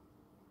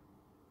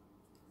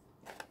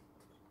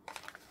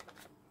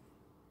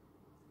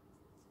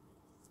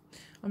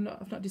 I've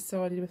not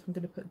decided if I'm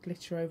going to put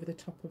glitter over the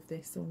top of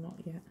this or not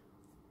yet.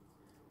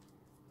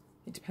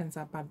 It depends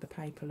how bad the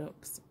paper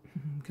looks,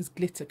 because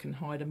glitter can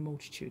hide a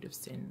multitude of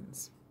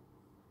sins.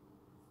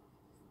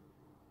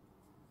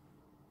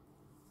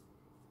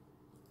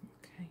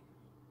 Okay.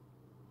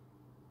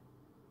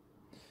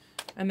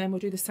 And then we'll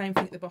do the same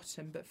thing at the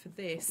bottom, but for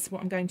this,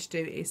 what I'm going to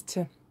do is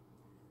to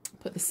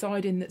put the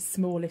side in that's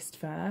smallest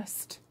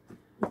first.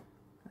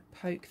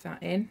 Poke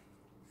that in.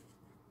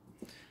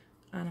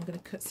 And I'm going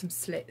to cut some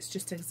slits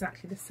just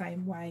exactly the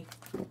same way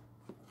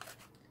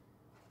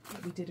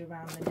that we did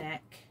around the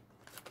neck.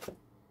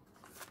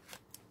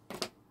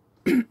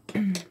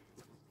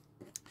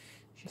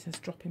 She says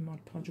dropping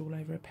Mod Podge all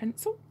over a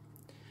pencil.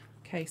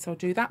 Okay, so I'll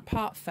do that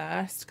part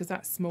first because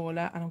that's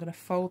smaller, and I'm going to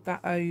fold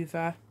that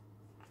over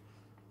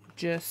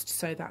just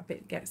so that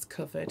bit gets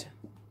covered.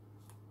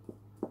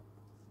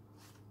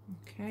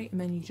 Okay,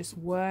 and then you just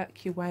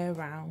work your way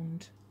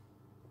around.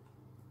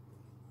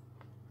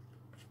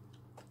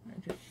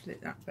 And just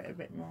slit that bit a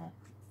bit more.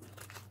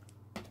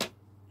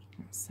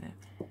 That's it.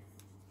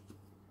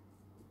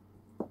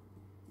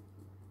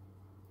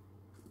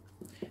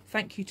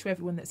 Thank you to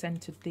everyone that's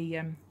entered the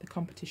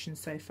competition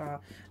so far.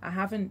 I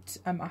haven't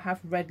I have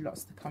read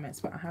lots of the comments,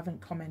 but I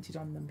haven't commented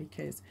on them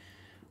because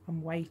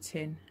I'm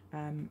waiting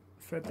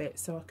for a bit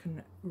so I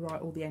can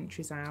write all the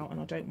entries out,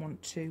 and I don't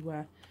want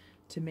to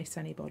miss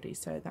anybody,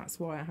 so that's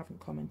why I haven't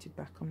commented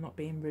back. I'm not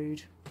being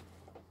rude.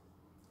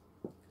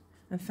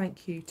 And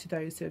thank you to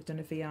those who have done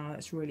a VR.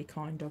 That's really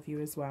kind of you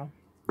as well.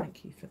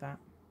 Thank you for that.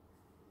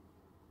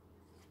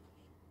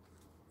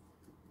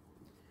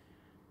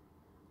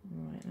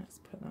 Right, let's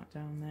put that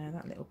down there.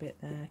 That little bit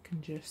there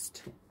can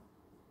just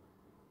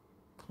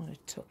kind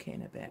of tuck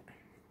in a bit.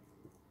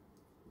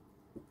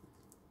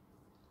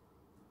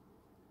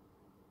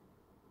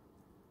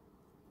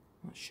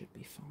 That should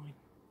be fine.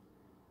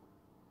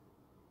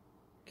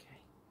 Okay.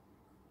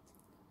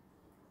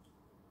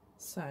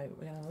 So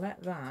we're going to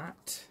let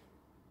that...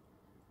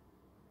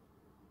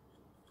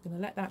 I'm going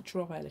to let that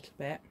dry a little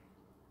bit,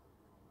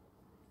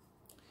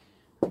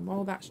 and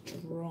while that's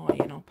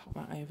drying, I'll pop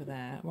that over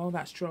there. While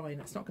that's drying,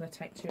 it's not going to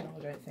take too long,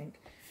 I don't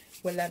think.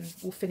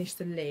 We'll finish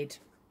the lid.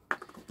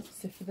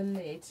 So for the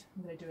lid,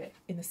 I'm going to do it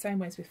in the same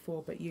way as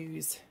before, but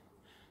use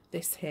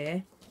this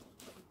here.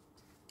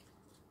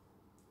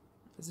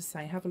 As I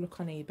say, have a look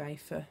on eBay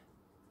for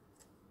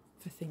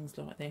things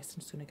like this.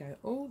 I'm just going to go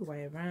all the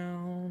way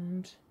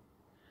around,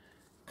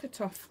 cut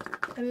off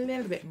a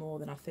little bit more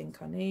than I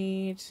think I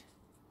need.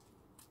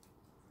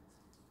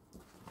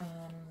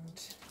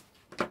 And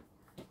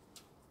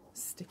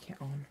stick it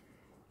on.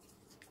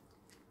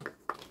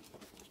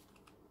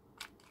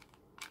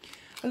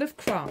 I love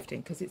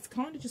crafting because it's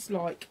kind of just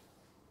like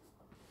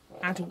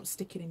adult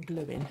sticking and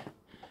gluing.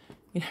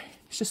 You know,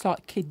 it's just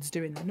like kids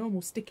doing the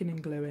normal sticking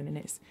and gluing, and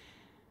it's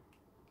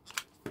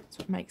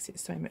what makes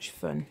it so much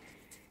fun.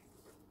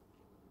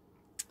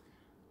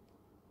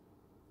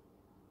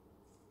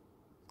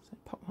 So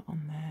pop that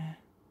on there.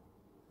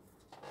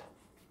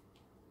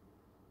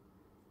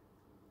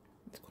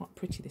 Quite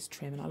pretty, this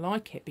trim, and I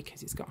like it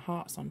because it's got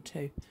hearts on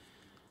too.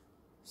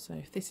 So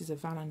if this is a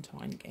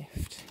Valentine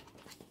gift,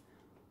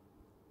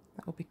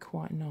 that would be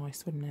quite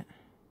nice, wouldn't it?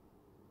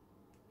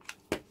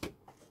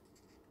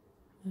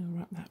 I'll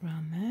wrap that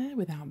around there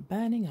without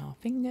burning our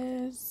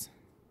fingers.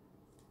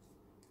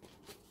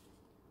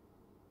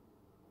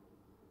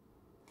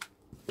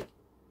 A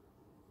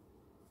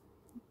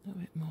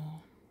little bit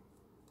more.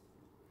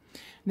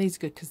 And these are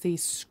good because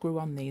these screw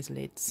on these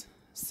lids,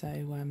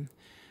 so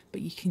but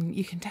you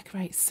can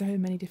decorate so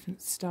many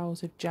different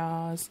styles of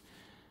jars,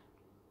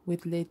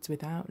 with lids,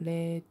 without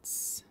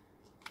lids.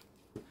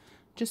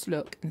 Just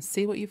look and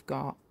see what you've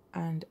got,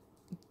 and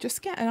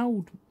just get an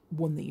old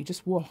one that you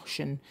just wash,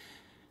 and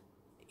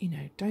you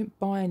know, don't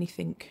buy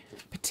anything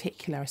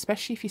particular,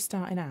 especially if you're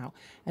starting out.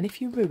 And if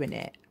you ruin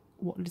it,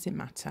 what does it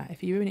matter?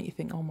 If you ruin it, you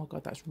think, oh my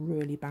god, that's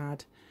really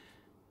bad.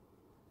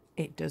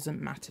 It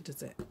doesn't matter,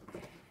 does it?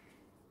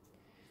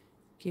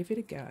 Give it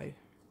a go.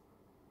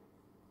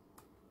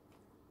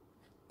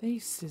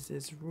 These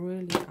scissors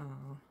really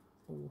are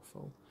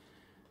awful.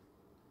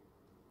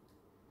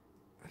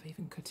 I've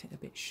even cut it a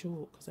bit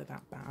short because they're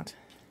that bad.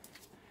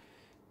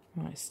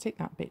 Right, stick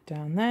that bit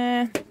down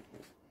there.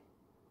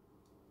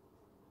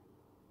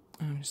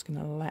 I'm just going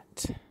to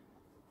let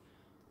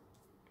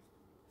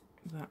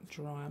that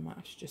dry. I might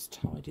have to just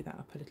tidy that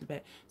up a little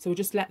bit. So we'll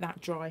just let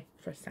that dry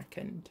for a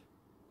second.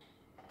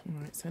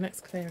 Right, so let's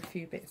clear a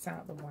few bits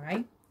out of the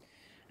way.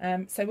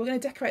 So we're going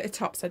to decorate the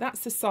top. So that's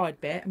the side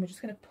bit, and we're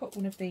just going to put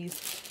one of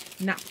these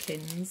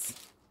napkins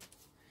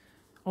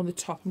on the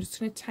top. I'm just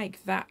going to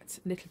take that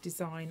little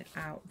design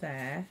out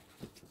there.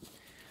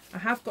 I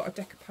have got a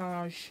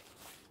decoupage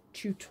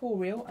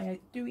tutorial. I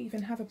do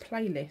even have a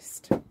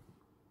playlist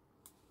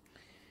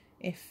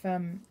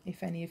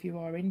if any of you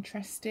are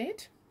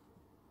interested.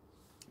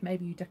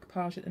 Maybe you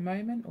decoupage at the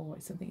moment, or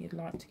it's something you'd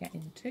like to get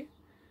into.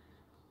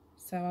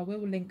 So I will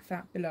link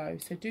that below,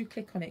 so do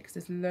click on it because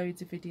there's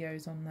loads of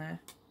videos on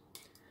there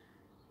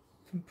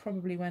from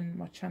probably when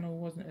my channel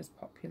wasn't as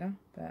popular,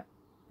 but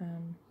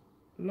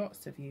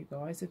lots of you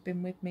guys have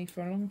been with me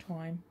for a long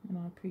time and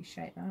I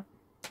appreciate that.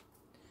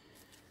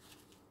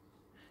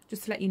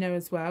 Just to let you know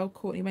as well,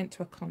 Courtney went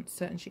to a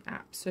concert and she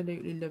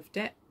absolutely loved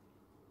it.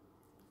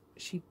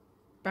 She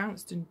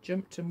bounced and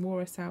jumped and wore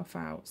herself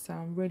out, so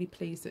I'm really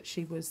pleased that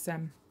she was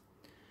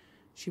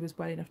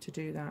well enough to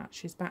do that.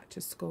 She's back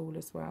to school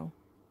as well.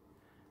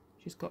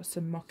 She's got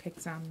some mock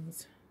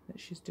exams that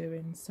she's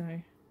doing,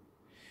 so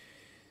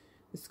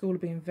the school are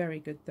being very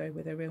good though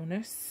with her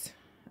illness,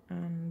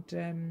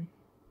 and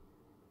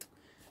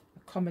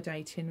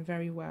accommodating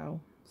very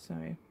well,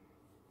 so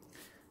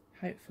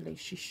hopefully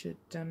she should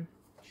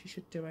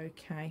do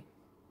okay.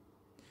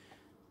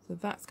 So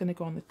that's going to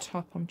go on the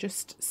top. I'm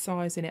just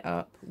sizing it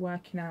up,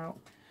 working out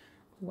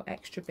what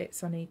extra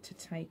bits I need to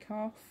take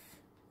off.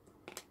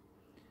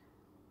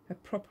 Her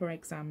proper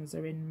exams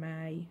are in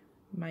May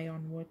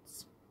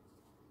onwards.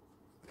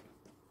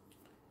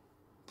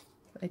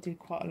 But they do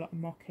quite a lot of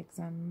mock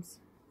exams,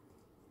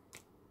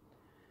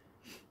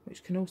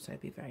 which can also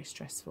be very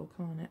stressful,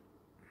 can't it?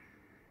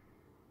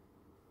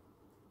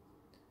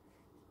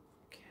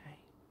 Okay.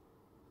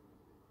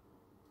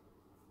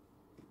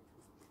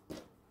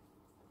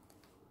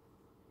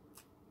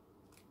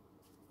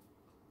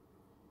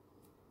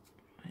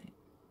 Right,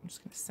 I'm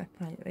just going to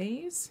separate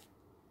these.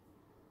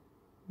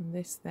 And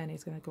this then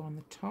is going to go on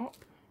the top.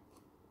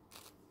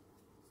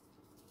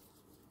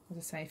 As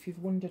I say, if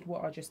you've wondered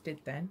what I just did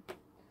then,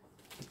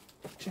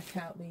 check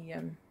out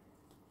the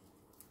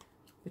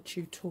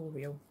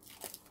tutorial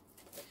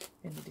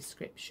in the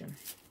description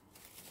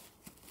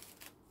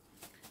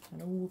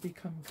and all will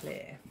become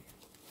clear.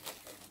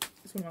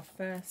 It's one of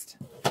my first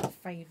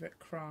favourite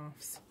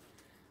crafts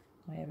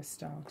I ever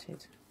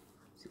started.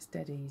 It's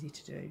dead easy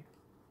to do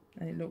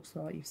and it looks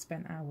like you've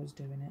spent hours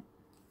doing it.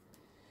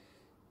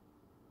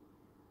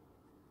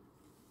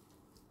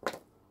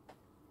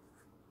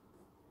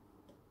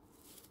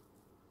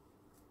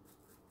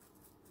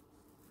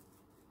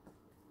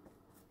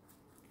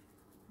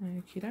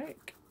 Okie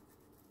doke.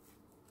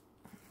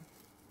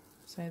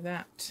 So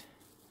that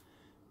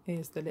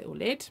is the little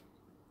lid.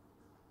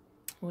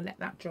 We'll let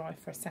that dry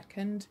for a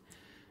second.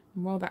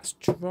 And while that's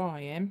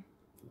drying,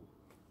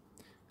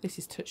 this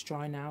is touch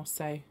dry now,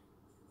 so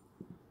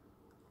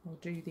I'll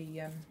do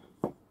the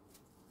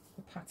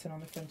pattern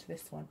on the front of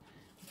this one.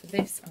 For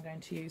this, I'm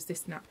going to use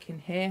this napkin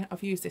here.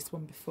 I've used this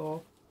one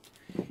before.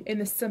 In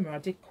the summer, I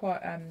did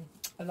quite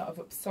a lot of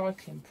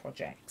upcycling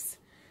projects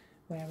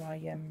where I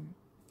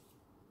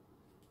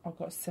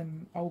got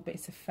some old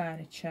bits of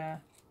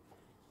furniture,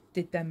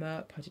 did them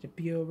up. I did a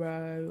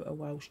bureau, a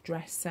Welsh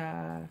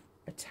dresser,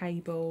 a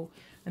table,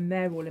 and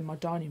they're all in my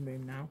dining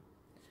room now.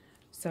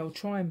 So I'll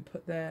try and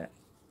put the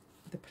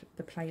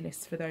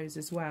playlist for those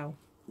as well.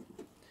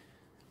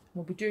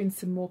 We'll be doing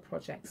some more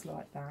projects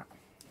like that.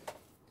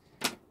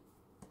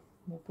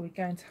 We're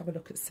going to have a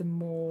look at some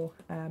more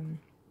at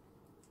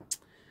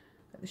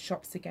the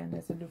shops again.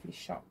 There's a lovely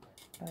shop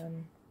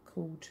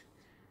called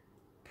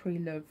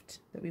Pre-Loved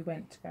that we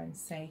went to go and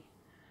see.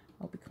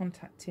 I'll be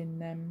contacting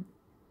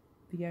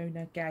the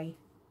owner, Gay,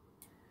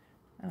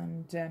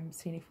 and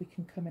seeing if we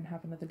can come and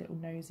have another little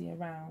nosy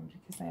around,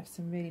 because they have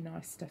some really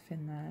nice stuff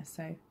in there.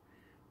 So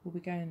we'll be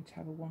going to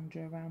have a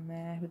wander around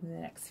there within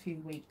the next few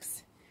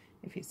weeks,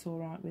 if it's all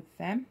right with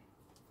them.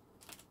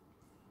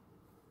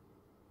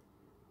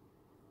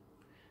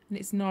 And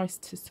it's nice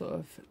to sort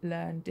of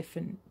learn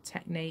different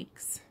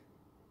techniques.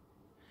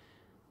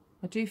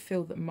 I do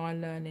feel that my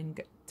learning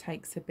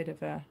takes a bit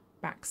of a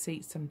back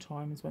seat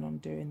sometimes when I'm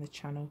doing the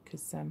channel,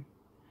 because I'm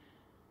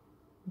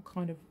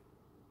kind of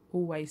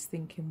always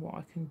thinking what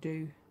I can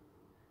do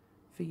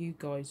for you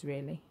guys,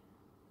 really,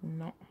 and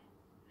not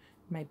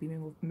maybe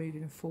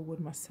moving forward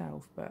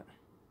myself. But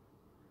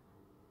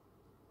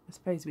I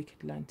suppose we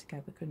could learn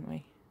together, couldn't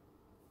we?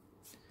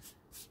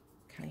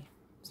 Okay,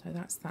 so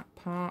that's that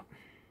part.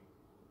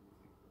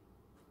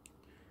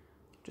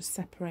 Just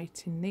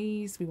separating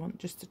these. We want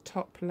just a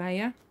top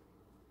layer.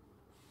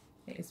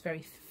 It is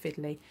very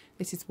fiddly.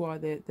 This is why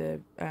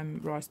the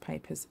rice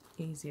paper's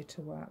easier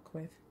to work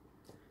with,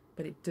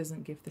 but it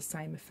doesn't give the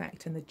same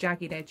effect, and the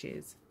jagged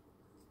edges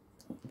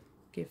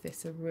give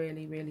this a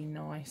really, really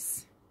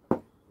nice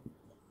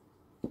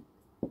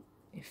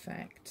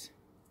effect,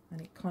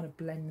 and it kind of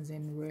blends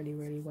in really,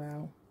 really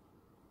well.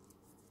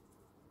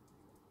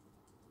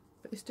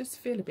 But this does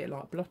feel a bit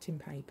like blotting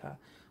paper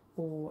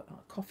or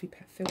coffee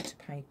filter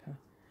paper.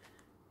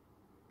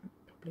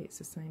 Probably it's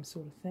the same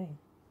sort of thing.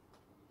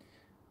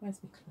 Where's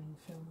my cling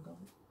film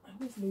gone? I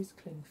always lose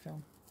cling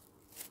film.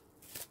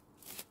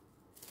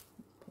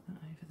 Put that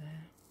over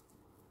there.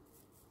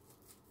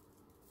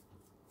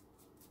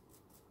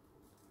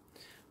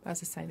 But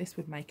as I say, this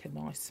would make a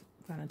nice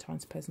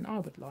Valentine's present. I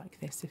would like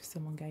this if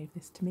someone gave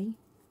this to me.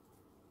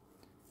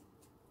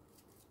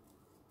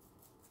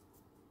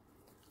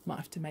 Might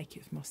have to make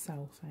it for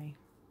myself, eh?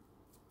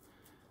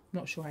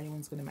 Not sure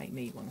anyone's going to make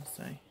me one,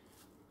 so.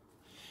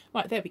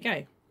 Right, there we go.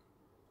 And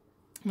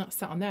that's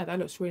sat on there. That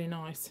looks really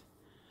nice.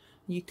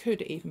 You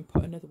could even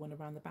put another one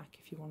around the back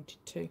if you wanted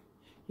to.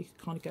 You could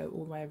kind of go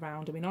all the way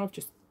around. I mean, I've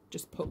just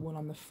put one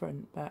on the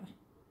front, but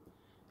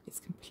it's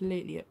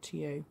completely up to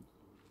you.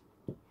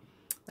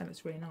 That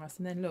looks really nice.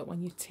 And then look,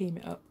 when you team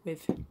it up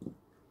with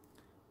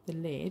the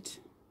lid,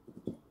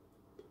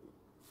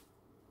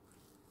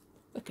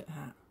 look at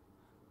that.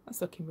 That's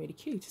looking really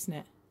cute, isn't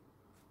it?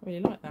 I really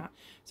like that.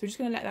 So we're just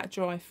going to let that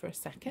dry for a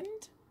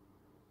second.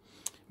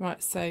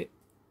 Right, so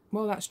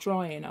while that's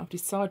drying, I've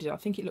decided, I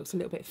think it looks a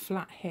little bit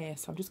flat here,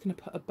 so I'm just going to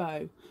put a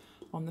bow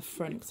on the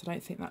front because I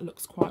don't think that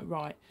looks quite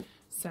right.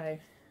 So I'm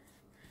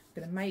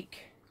going to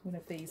make one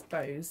of these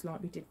bows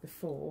like we did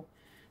before,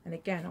 and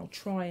again I'll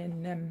try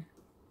and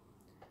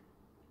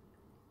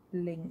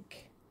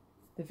link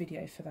the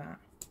video for that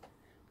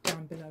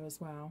down below as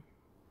well,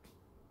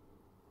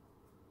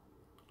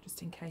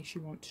 just in case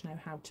you want to know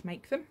how to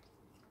make them.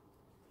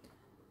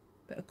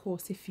 But of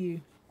course, if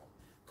you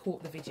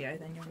caught the video,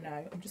 then you'll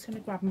know. I'm just going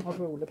to grab my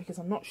ruler because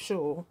I'm not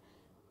sure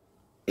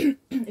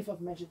if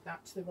I've measured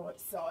that to the right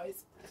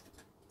size. It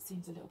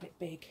seems a little bit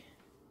big.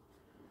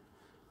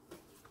 It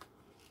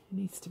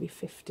needs to be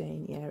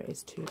 15. Yeah, it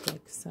is too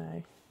big,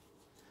 so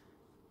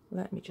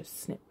let me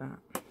just snip that.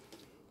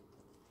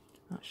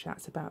 Actually,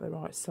 that's about the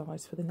right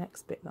size for the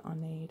next bit that I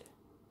need.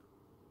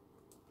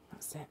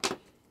 That's it.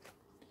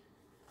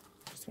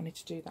 Just wanted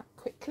to do that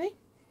quickly.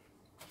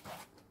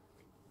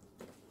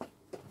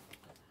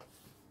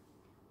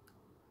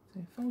 So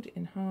fold it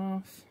in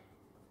half.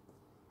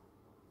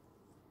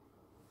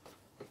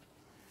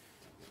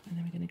 And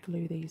then we're going to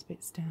glue these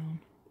bits down.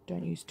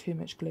 Don't use too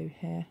much glue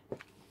here.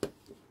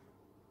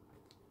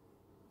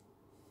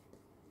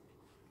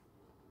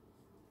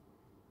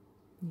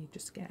 You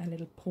just get a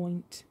little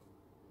point.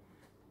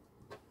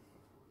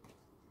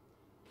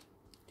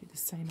 Do the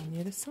same on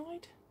the other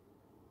side.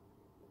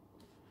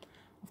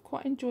 I've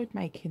quite enjoyed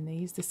making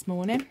these this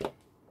morning.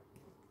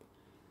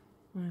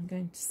 I'm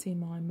going to see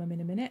my mum in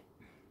a minute,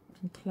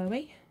 and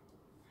Chloe,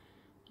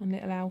 and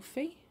little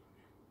Alfie.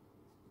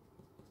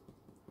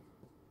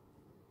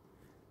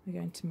 We're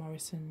going to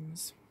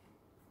Morrison's.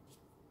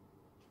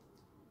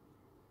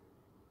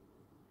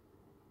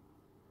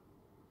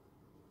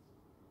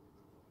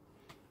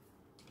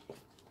 But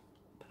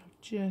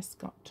I've just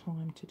got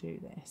time to do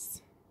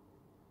this.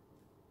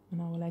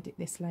 And I will edit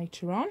this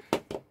later on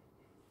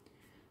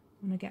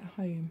when I get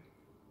home.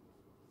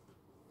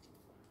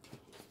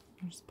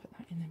 I'll just put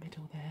that in the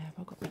middle there.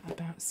 I've got that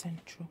about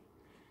central.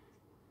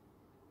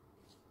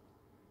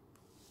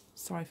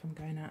 Sorry if I'm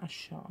going out of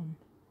shot.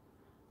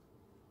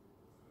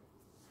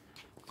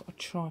 I've got a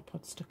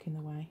tripod stuck in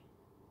the way.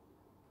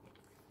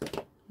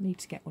 I need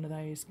to get one of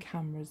those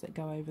cameras that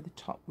go over the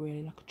top,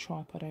 really, like a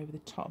tripod over the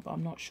top, but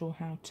I'm not sure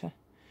how to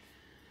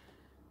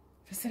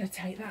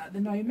facilitate that at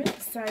the moment.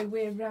 So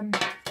we're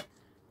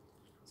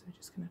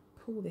just going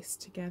to pull this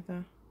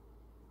together.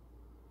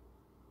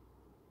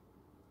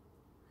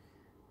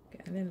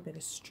 Get a little bit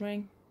of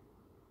string.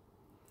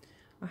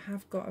 I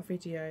have got a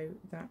video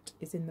that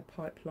is in the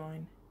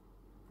pipeline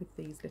with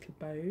these little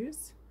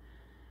bows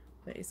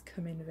that is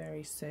coming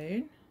very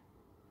soon.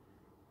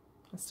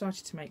 I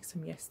started to make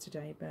some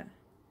yesterday, but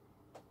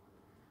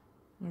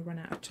I ran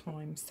out of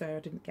time, so I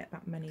didn't get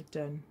that many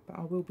done, but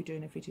I will be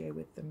doing a video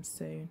with them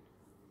soon.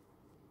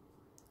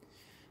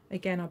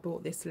 Again, I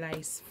bought this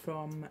lace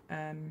from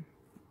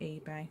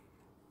eBay.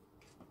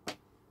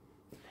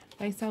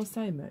 They sell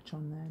so much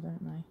on there,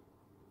 don't they?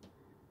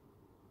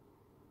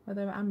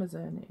 Although at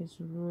Amazon it is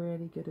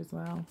really good as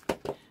well.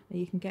 And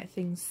you can get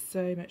things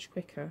so much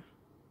quicker.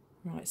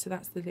 Right, so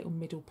that's the little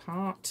middle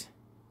part.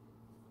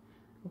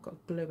 I've got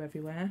glue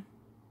everywhere.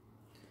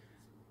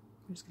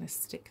 I'm just going to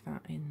stick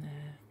that in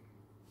there.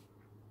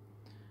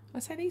 I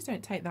say these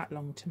don't take that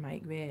long to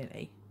make,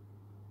 really.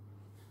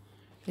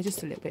 They're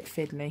just a little bit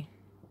fiddly.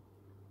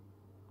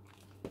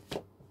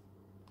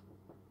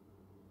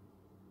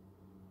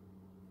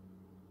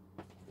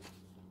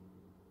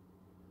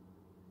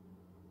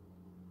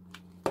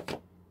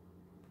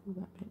 Pull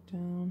that bit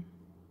down.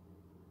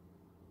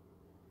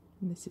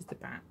 And this is the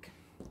back.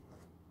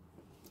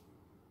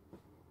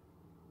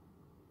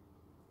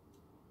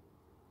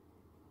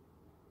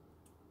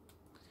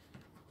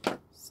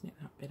 Snip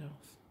that bit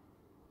off.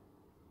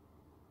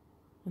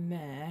 And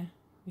there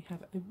we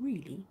have a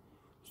really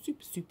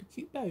super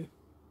cute bow.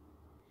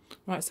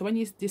 Right, so when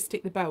you just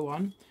stick the bow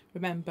on,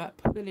 remember,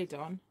 put the lid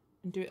on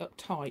and do it up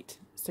tight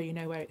so you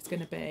know where it's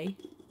going to be.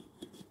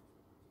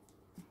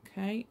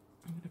 Okay,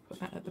 I'm going to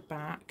put that at the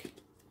back.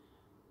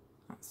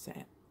 That's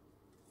it.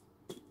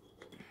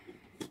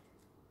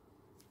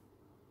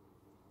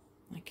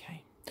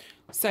 Okay,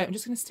 so I'm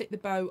just going to stick the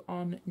bow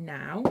on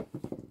now,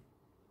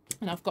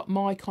 and I've got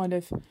my kind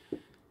of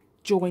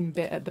join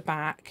bit at the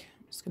back.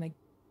 I'm just going to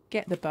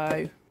get the bow.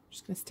 I'm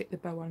just going to stick the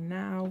bow on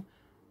now.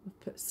 I've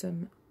put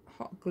some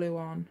hot glue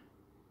on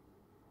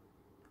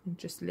and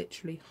just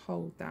literally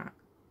hold that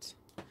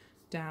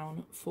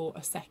down for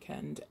a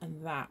second,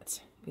 and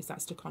that is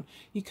that stuck on.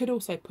 You could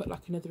also put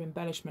like another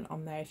embellishment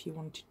on there if you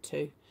wanted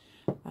to,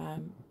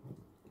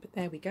 but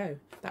there we go,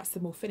 that's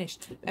them all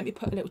finished. Let me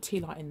put a little tea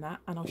light in that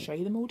and I'll show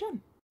you them all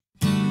done.